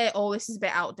wouldn't say, oh, this is a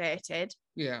bit outdated.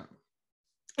 Yeah.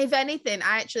 If anything,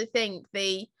 I actually think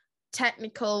the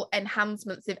technical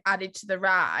enhancements they've added to the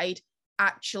ride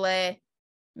actually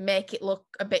make it look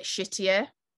a bit shittier.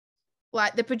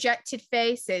 Like, the projected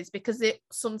faces, because they're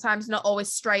sometimes not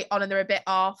always straight on and they're a bit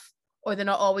off, or they're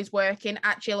not always working,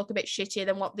 actually look a bit shittier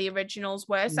than what the originals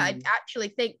were. So I actually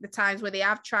think the times where they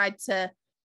have tried to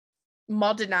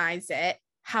modernize it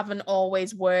haven't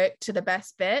always worked to the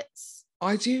best bits.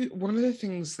 I do. One of the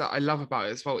things that I love about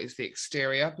it as well is the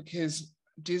exterior, because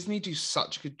Disney do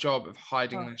such a good job of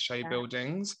hiding their show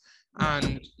buildings,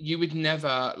 and you would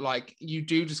never, like, you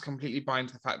do just completely buy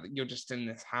into the fact that you're just in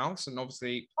this house. And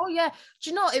obviously, do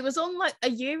you know, it was on like a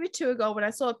year or two ago when I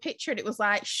saw a picture and it was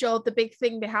like showed the big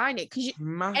thing behind it, because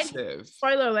massive.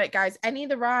 Spoiler alert, guys, any of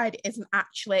the ride isn't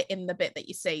actually in the bit that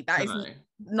you see. That is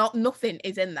nothing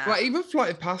is in there. Like, even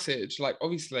Flight of Passage, like,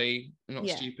 obviously not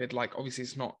stupid, like, obviously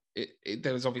it's not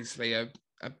there was obviously a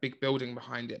big building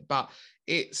behind it, but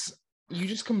it's you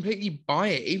just completely buy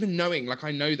it, even knowing, like,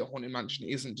 I know that Haunted Mansion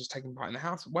isn't just taking part in the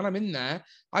house. When I'm in there,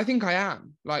 I think I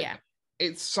am. Like,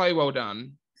 it's so well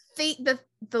done. The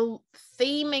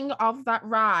theming of that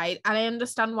ride, and I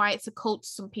understand why it's a cult to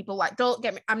some people. Like, don't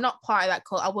get me, I'm not part of that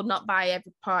cult. I would not buy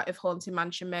every part of Haunted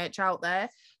Mansion merch out there.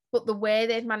 But the way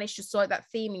they've managed to sort that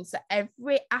theming, so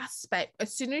every aspect,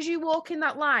 as soon as you walk in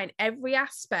that line, every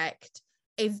aspect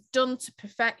is done to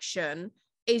perfection,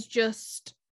 is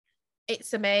just,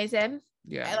 it's amazing.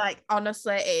 Yeah. Like,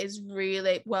 honestly, it is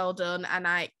really well done, and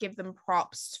I give them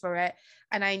props for it,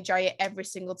 and I enjoy it every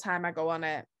single time I go on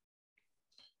it.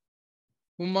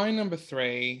 Well, my number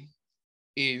 3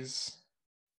 is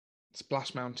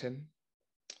Splash Mountain.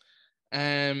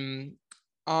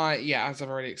 As I've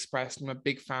already expressed, I'm a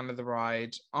big fan of the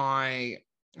ride. I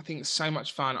think it's so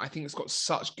much fun. I think it's got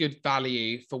such good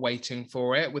value for waiting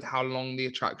for it with how long the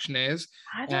attraction is.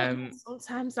 I don't know,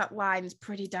 sometimes that line is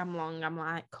pretty damn long. I'm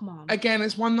like, come on. Again,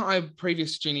 it's one that I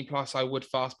previous to Genie Plus, I would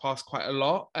fast pass quite a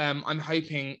lot. I'm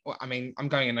hoping, I'm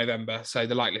going in November, so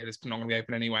the likelihood is not going to be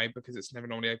open anyway because it's never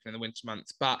normally open in the winter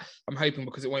months. But I'm hoping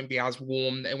because it won't be as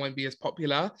warm, it won't be as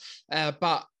popular.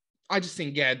 But I just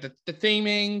think, the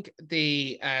theming,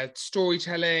 the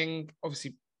storytelling,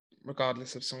 obviously,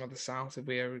 regardless of Song of the South,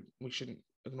 we shouldn't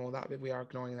ignore that, but we are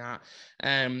ignoring that.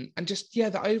 And just,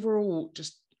 the overall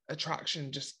just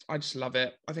attraction, I just love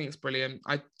it. I think it's brilliant.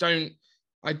 I think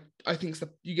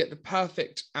you get the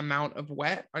perfect amount of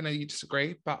wet. I know you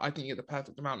disagree, but I think you get the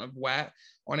perfect amount of wet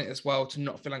on it as well to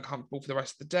not feel uncomfortable for the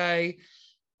rest of the day.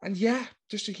 And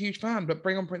just a huge fan. But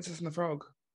bring on Princess and the Frog.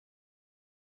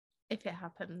 If it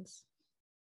happens.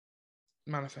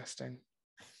 Manifesting.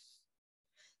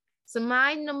 So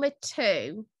my number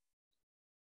 2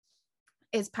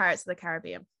 is Pirates of the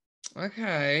Caribbean.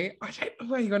 Okay. I don't know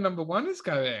where your number 1 is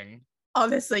going.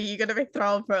 Honestly, you're going to be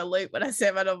thrown for a loop when I say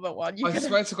my number 1. I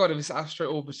swear to God, if it's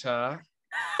Astro Orbiter.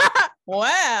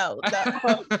 Well,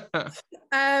 no.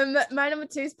 My number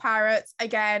 2 is Pirates.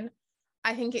 Again,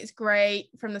 I think it's great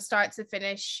from the start to the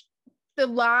finish. The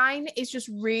line is just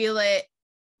really,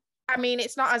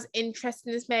 it's not as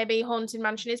interesting as maybe Haunted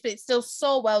Mansion is, but it's still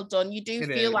so well done. You do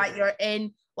feel like you're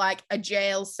in like a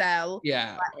jail cell.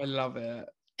 Yeah, I love it.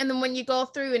 And then when you go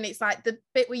through and it's like the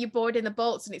bit where you're bored in the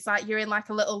boats and it's like you're in like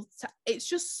a little, it's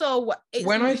just so.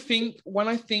 When I think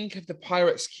of the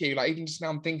Pirates queue, like even just now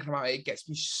I'm thinking about it, it gets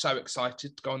me so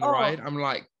excited to go on the ride. I'm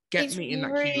like, get me in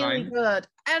that queue line. It's really good.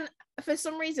 And for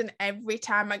some reason, every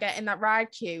time I get in that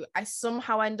ride queue, I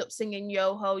somehow end up singing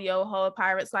Yo Ho, Yo Ho, A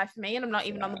Pirate's Life for Me, and I'm not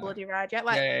even on the bloody ride yet.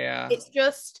 Like, it's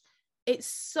just, it's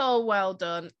so well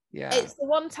done. Yeah. It's the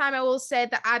one time I will say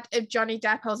that ad of Johnny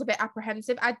Depp, I was a bit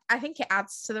apprehensive. I think it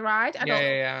adds to the ride. I don't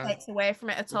think it takes away from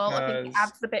it at all. I think it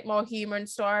adds a bit more humor and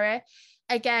story.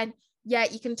 Again,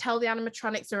 you can tell the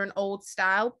animatronics are an old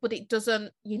style, but it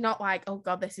doesn't, you're not like, oh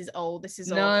God, this is old.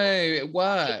 No, it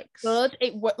works. It's good.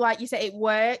 Like you said, it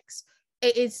works.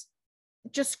 It is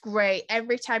just great.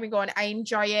 Every time you go on, I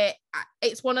enjoy it.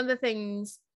 It's one of the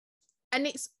things, and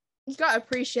you got to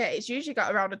appreciate it's usually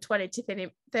got around a 20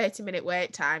 to 30 minute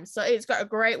wait time. So it's got a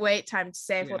great wait time to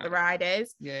save what the ride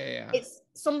is. Yeah. It's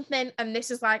something, and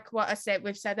this is like what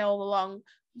we've said all along.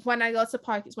 When I go to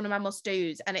park, it's one of my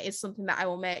must-dos, and it is something that I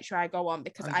will make sure I go on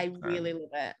because 100%. I really love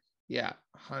it. Yeah,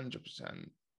 100%.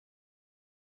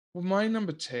 Well, my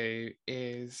number 2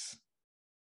 is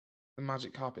the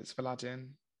Magic Carpets of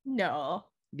Aladdin. No.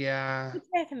 Yeah. You're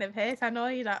taking the piss. I know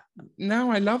you're not.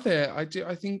 No, I love it. I do.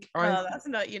 I think that's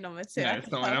not your number 2. No,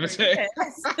 it's not my number 2. I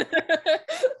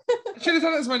should have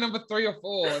thought it was my number 3 or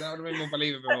 4. That would have been more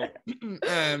believable.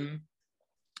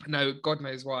 No, God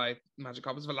knows why Magic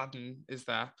Carpets of Aladdin is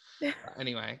there.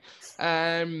 Anyway,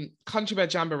 Country Bear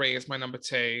Jamboree is my number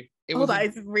 2. That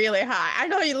is really high. I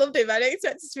know you loved it, but I didn't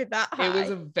expect it to be that high. It was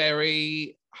a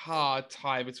very hard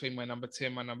tie between my number 2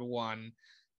 and my number 1.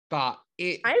 But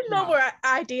I have no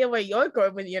idea where you're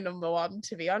going with your number 1,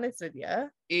 to be honest with you.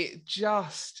 It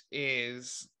just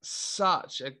is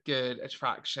such a good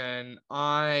attraction.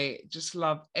 I just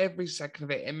love every second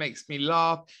of it. It makes me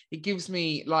laugh. It gives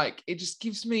me it just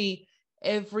gives me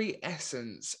every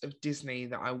essence of Disney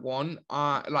that I want.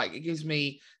 It gives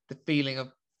me the feeling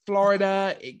of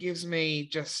Florida. It gives me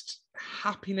just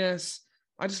happiness.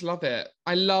 I just love it.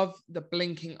 I love the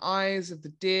blinking eyes of the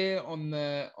deer on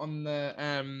the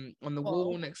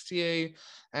wall next to you.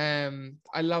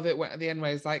 I love it at the end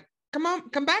where it's like, come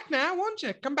on, come back now, won't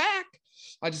you? Come back.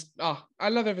 I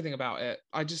love everything about it.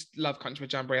 I just love Country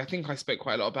Bear Jamboree. I think I spoke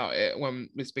quite a lot about it when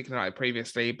we were speaking about it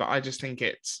previously, but I just think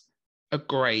it's a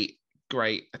great,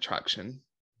 great attraction.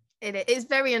 It's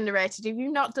very underrated. If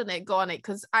you've not done it, go on it,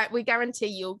 because we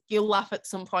guarantee you'll laugh at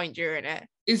some point during it.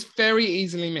 It's very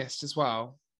easily missed as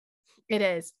well. It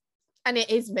is. And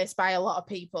it is missed by a lot of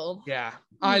people. Yeah.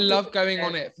 I love going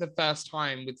on it for the first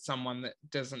time with someone that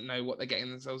doesn't know what they're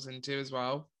getting themselves into as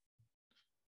well.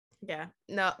 Yeah.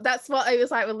 No, that's what it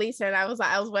was like with Lisa, and I was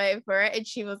waiting for it, and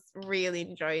she was really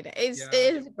enjoying it. It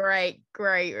is great,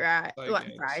 right? So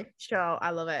right. Sure, I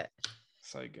love it.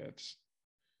 So good.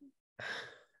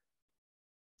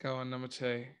 Go on, number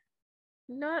 2.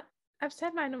 No, I've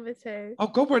said my number 2. Oh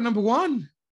God, we're at number 1.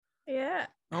 Yeah.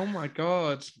 Oh my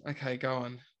God. Okay, go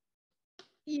on.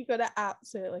 You're gonna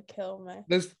absolutely kill me.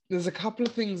 There's a couple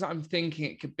of things that I'm thinking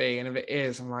it could be, and if it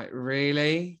is, I'm like,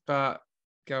 really? But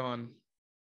go on.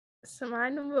 So my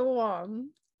number 1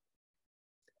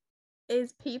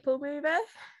 is People Mover.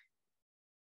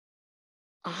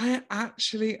 I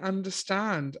actually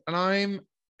understand, and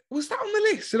was that on the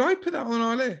list? Did I put that on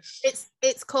our list?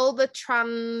 It's called the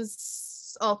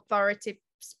Trans Authority.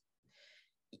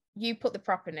 You put the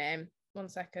proper name. 1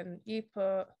 second. It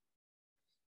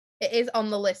is on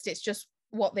the list. It's just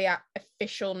what the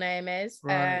official name is.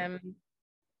 Right.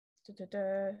 It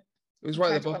was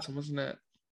right at the bottom, wasn't it?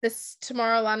 This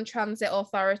Tomorrowland Transit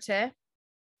Authority.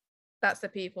 That's the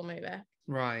People Mover.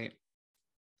 Right.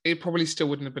 It probably still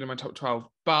wouldn't have been in my top 12,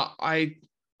 but I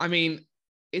mean,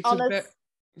 it's a bit.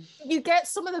 You get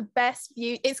some of the best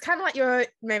views. It's kind of like your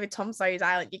maybe Tom Sawyer's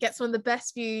Island. You get some of the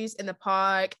best views in the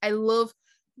park. I love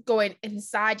going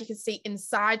inside. You can see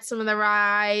inside some of the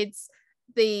rides.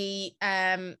 It's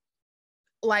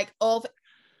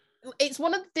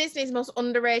one of Disney's most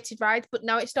underrated rides, but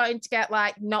now it's starting to get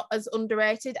like not as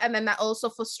underrated, and then that also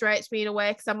frustrates me in a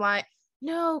way, because I'm like,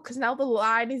 no, because now the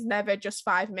line is never just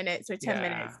 5 minutes or 10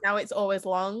 minutes. Now it's always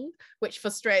long, which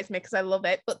frustrates me because I love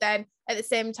it. But then at the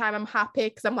same time, I'm happy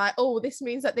because I'm like, oh, this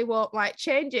means that they won't like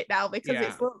change it now because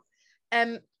it's long.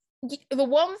 The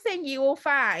one thing you will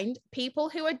find, people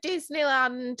who are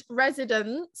Disneyland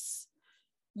residents,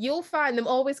 you'll find them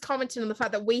always commenting on the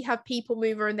fact that we have People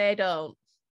Mover and they don't.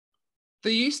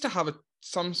 They used to have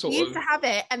some sort of... They used to have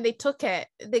it and they took it.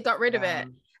 They got rid of it.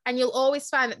 And you'll always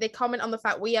find that they comment on the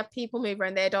fact we have People Mover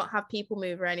and they don't have People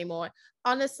Mover anymore.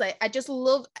 Honestly, I just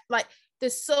love, like,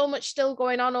 there's so much still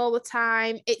going on all the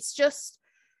time. It's just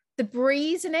the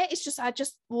breeze in it. It's just, I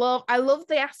love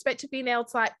the aspect of being able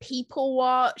to like people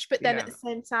watch, but then at the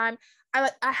same time,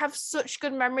 I have such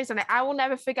good memories on it. I will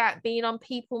never forget being on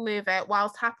People Mover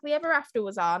whilst Happily Ever After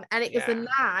was on. And it was the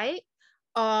night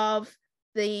of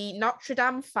the Notre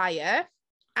Dame fire.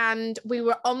 And we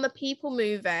were on the People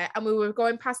Mover and we were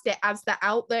going past it as the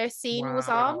Out There scene was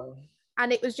on.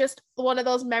 And it was just one of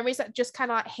those memories that just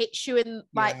kind of like hits you in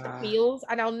like the feels,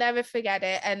 and I'll never forget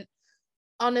it. And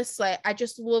honestly, I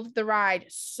just love the ride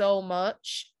so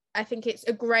much. I think it's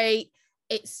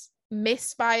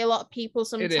missed by a lot of people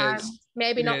sometimes.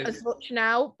 Maybe not as much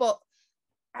now, but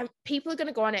people are going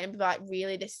to go on it and be like,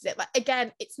 really, this is it. Like,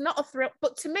 again, it's not a thrill,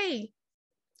 but to me,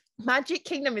 Magic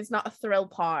Kingdom is not a thrill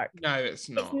park. No, it's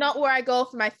not. It's not where I go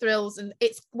for my thrills, and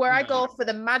it's where I go for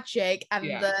the magic and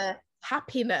the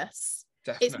happiness.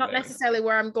 Definitely. It's not necessarily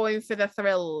where I'm going for the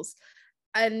thrills.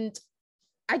 And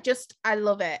I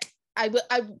love it. I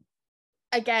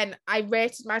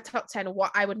rated my top 10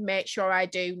 what I would make sure I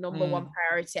do number one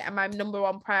priority. And my number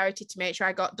one priority to make sure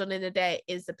I got done in a day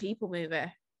is the People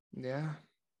Mover. Yeah.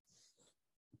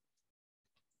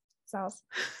 Sounds.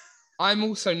 I'm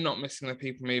also not missing the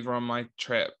People Mover on my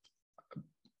trip.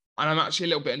 And I'm actually a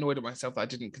little bit annoyed at myself that I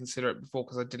didn't consider it before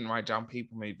because I didn't write down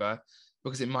People Mover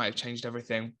because it might have changed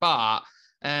everything. But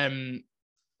I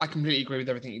completely agree with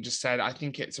everything you just said. I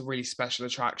think it's a really special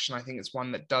attraction. I think it's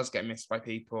one that does get missed by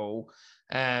people.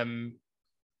 And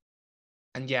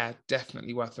yeah,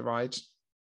 definitely worth the ride.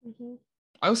 Mm-hmm.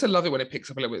 I also love it when it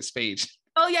picks up a little bit of speed.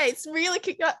 Oh yeah, it's really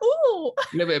kicking out. Ooh, a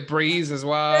little bit of breeze as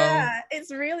well. Yeah,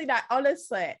 it's really nice.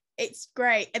 Honestly, it's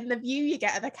great, and the view you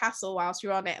get of the castle whilst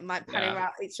you're on it and like panning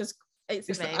around, it's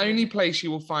amazing. The only place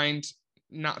you will find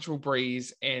natural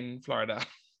breeze in Florida.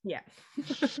 Yeah.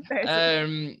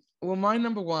 Well, my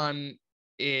number one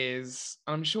is,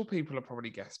 I'm sure people have probably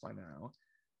guessed by now,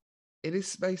 it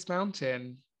is Space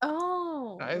Mountain.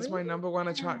 Oh, that is my number one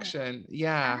attraction.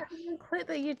 Yeah. I didn't click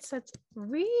that you'd said,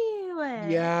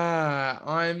 really? Yeah,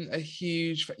 I'm a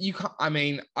huge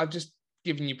I've just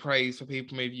given you praise for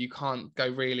People Mover. You can't go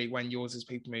really when yours is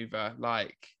People Mover.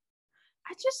 Like,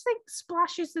 I just think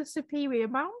Splash is the superior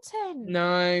mountain.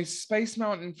 No, Space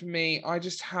Mountain for me, I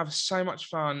just have so much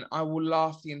fun. I will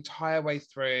laugh the entire way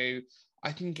through.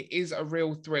 I think it is a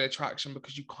real thrill attraction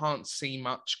because you can't see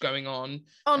much going on.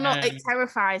 Oh no, it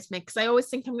terrifies me because I always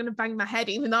think I'm going to bang my head,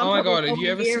 even though oh I'm my God, have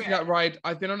you ever seen it. that ride?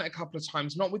 I've been on it a couple of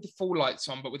times, not with the full lights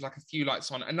on, but with like a few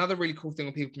lights on. Another really cool thing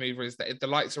with People Mover is that if the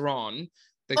lights are on,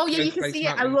 oh yeah, you can see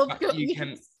it. I love you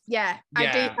can. Yeah,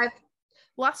 I do.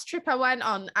 Last trip I went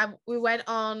on, we went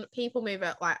on People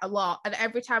Mover like a lot, and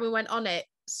every time we went on it,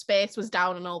 space was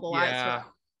down and all the lights were on.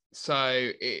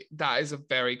 So that is a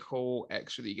very cool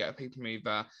extra that you get a People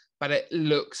Mover, but it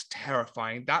looks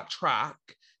terrifying. That track,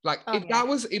 like if that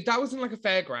was in like a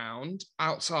fairground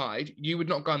outside, you would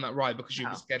not go on that ride because you'd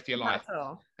be scared for your life.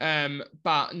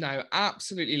 But no,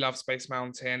 absolutely love Space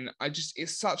Mountain.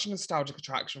 It's such a nostalgic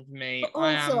attraction for me. But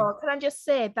also, can I just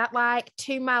say that like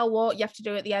 2 mile walk you have to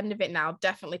do at the end of it now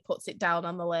definitely puts it down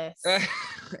on the list. It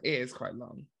is quite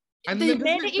long. And they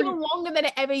made it even longer than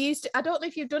it ever used to. I don't know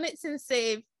if you've done it since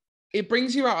it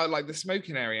brings you out of like the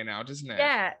smoking area now, doesn't it?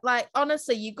 Yeah, like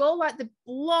honestly, you go like the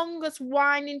longest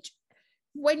winding.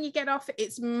 When you get off,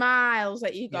 it's miles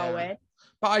that you go in.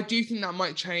 But I do think that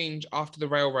might change after the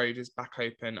railroad is back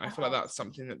open. I feel like that's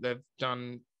something that they've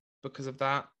done because of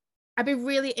that. I'd be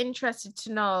really interested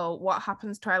to know what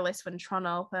happens to our list when Tron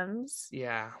opens.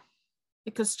 Yeah.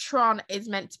 Because Tron is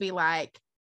meant to be like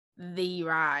the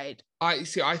ride. I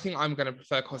think I'm going to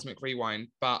prefer Cosmic Rewind,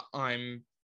 but I'm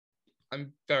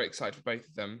very excited for both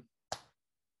of them.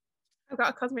 I've got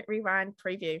a Cosmic Rewind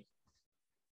preview.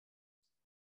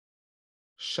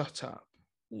 Shut up.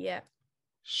 Yeah.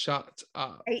 Shut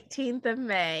up. 18th of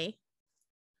May.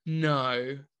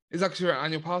 No. Is that because you're an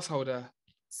annual pass holder?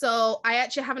 So I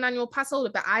actually have an annual pass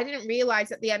holder, but I didn't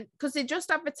realise at the end, because they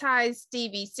just advertised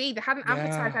DVC. They hadn't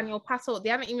advertised annual pass holder. They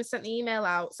haven't even sent the email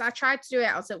out. So I tried to do it.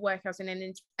 I was at work. I was in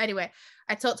an anyway,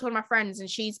 I talked to one of my friends and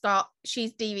she's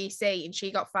DVC and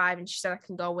she got 5 and she said I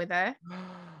can go with her.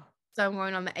 So I'm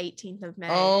going on the 18th of May.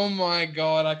 Oh my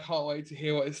God. I can't wait to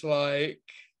hear what it's like.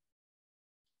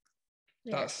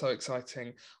 That's so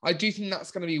exciting. I do think that's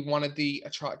going to be one of the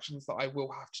attractions that I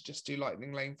will have to just do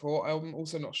Lightning Lane for. I'm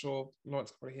also not sure,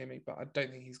 Lawrence can probably hear me, but I don't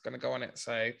think he's going to go on it.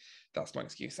 So that's my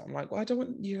excuse. I'm like, well, I don't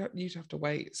want you to have to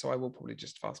wait. So I will probably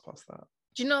just fast pass that.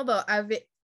 Do you know though,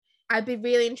 I'd be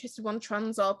really interested when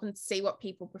Tron's open to see what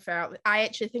people prefer. I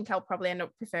actually think I'll probably end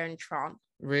up preferring Tron.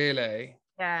 Really?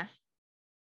 Yeah.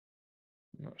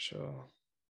 I'm not sure.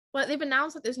 Well, they've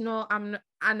announced that there's no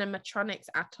animatronics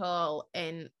at all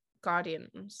in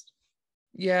Guardians.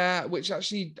 Yeah, which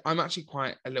actually I'm actually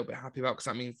quite a little bit happy about because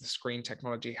that means the screen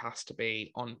technology has to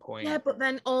be on point. Yeah, but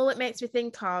then all it makes me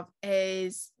think of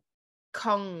is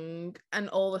Kong and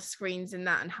all the screens in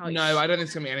that and how No, I don't think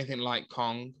it's gonna be anything like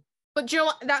Kong. But do you know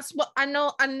what? That's what I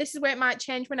know, and this is where it might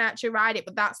change when I actually ride it,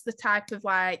 but that's the type of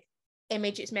like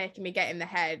image it's making me get in the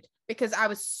head because I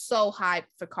was so hyped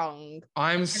for Kong.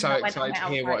 I'm so excited to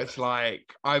hear what it's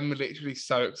like. I'm literally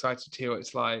so excited to hear what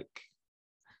it's like.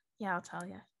 Yeah, I'll tell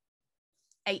you.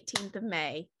 18th of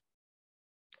May.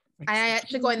 And I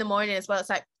actually go in the morning as well.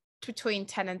 It's like between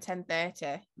 10 and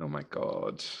 10:30. Oh my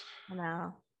God. I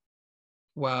know.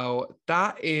 Well,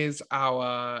 that is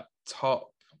our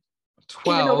top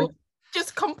 12.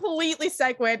 Just completely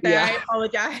segued there. I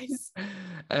apologize.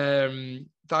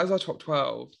 That is our top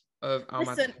 12 of our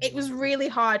Listen, it was really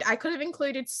hard. I could have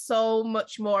included so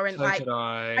much more, and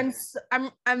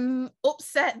I'm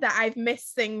upset that I've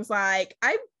missed things like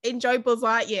I enjoy Buzz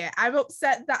Lightyear. I'm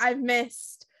upset that I've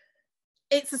missed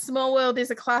It's a Small World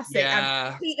is a classic.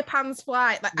 Yeah. And Peter Pan's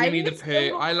Flight. Like Winnie the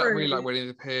Pooh. I really like Winnie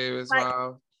the Pooh as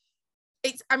well.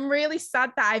 I'm really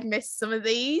sad that I've missed some of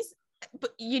these,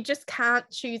 but you just can't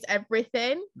choose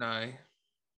everything. No.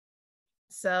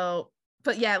 So,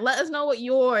 but yeah, let us know what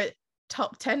your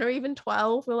top 10 or even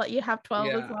 12. We'll let you have 12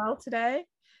 as well today.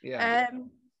 Yeah.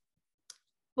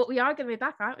 But we are going to be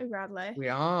back, aren't we, Bradley? We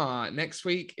are. Next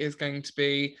week is going to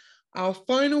be our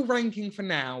final ranking for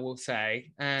now, we'll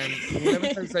say. We'll never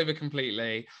take this over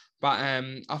completely, but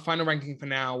our final ranking for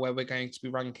now, where we're going to be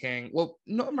ranking, well,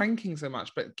 not ranking so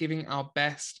much, but giving our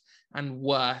best and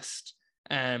worst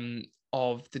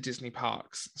of the Disney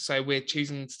parks. So we're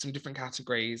choosing some different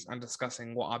categories and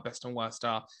discussing what our best and worst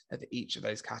are of each of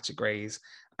those categories.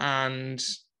 And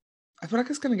I feel like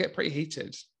it's going to get pretty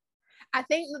heated. I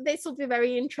think that this will be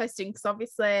very interesting because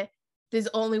obviously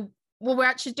we're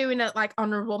actually doing it like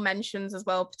honorable mentions as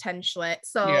well, potentially.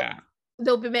 So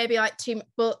there'll be maybe like 2,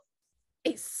 but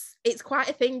it's quite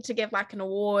a thing to give like an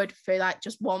award for like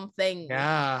just one thing.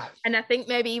 Yeah. And I think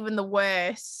maybe even the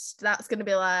worst, that's going to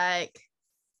be like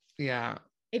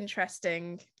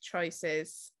interesting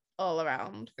choices all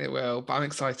around. It will, but I'm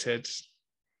excited.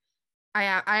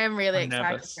 I am really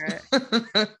excited for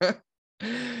it.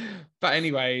 But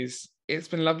anyways, It's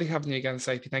been lovely having you again,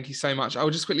 Sophie. Thank you so much. I'll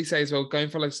just quickly say as well, go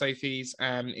and follow Sophie's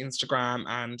Instagram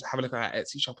and have a look at her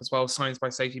Etsy shop as well, Signs by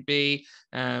Sophie B.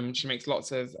 She makes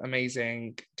lots of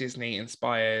amazing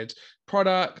Disney-inspired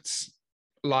products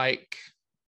like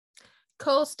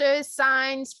coasters,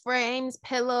 signs, frames,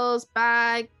 pillows,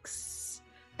 bags.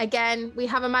 Again, we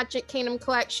have a Magic Kingdom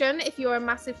collection. If you're a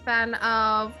massive fan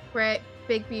of Great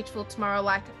Big Beautiful Tomorrow,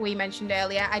 like we mentioned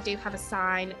earlier, I do have a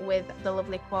sign with the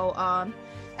lovely quote on.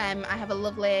 I have a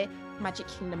lovely Magic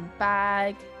Kingdom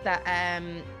bag that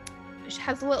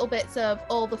has little bits of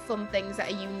all the fun things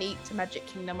that are unique to Magic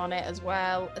Kingdom on it as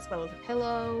well as a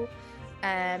pillow.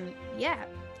 Yeah,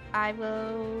 I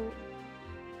will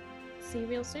see you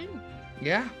real soon.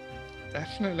 Yeah,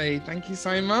 definitely. Thank you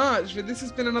so much. But this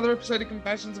has been another episode of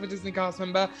Confessions of a Disney Cast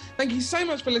Member. Thank you so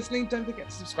much for listening. Don't forget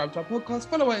to subscribe to our podcast,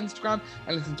 follow our Instagram,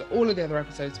 and listen to all of the other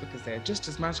episodes because they are just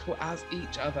as magical as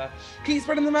each other. Keep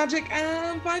spreading the magic,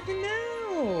 and bye for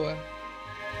now.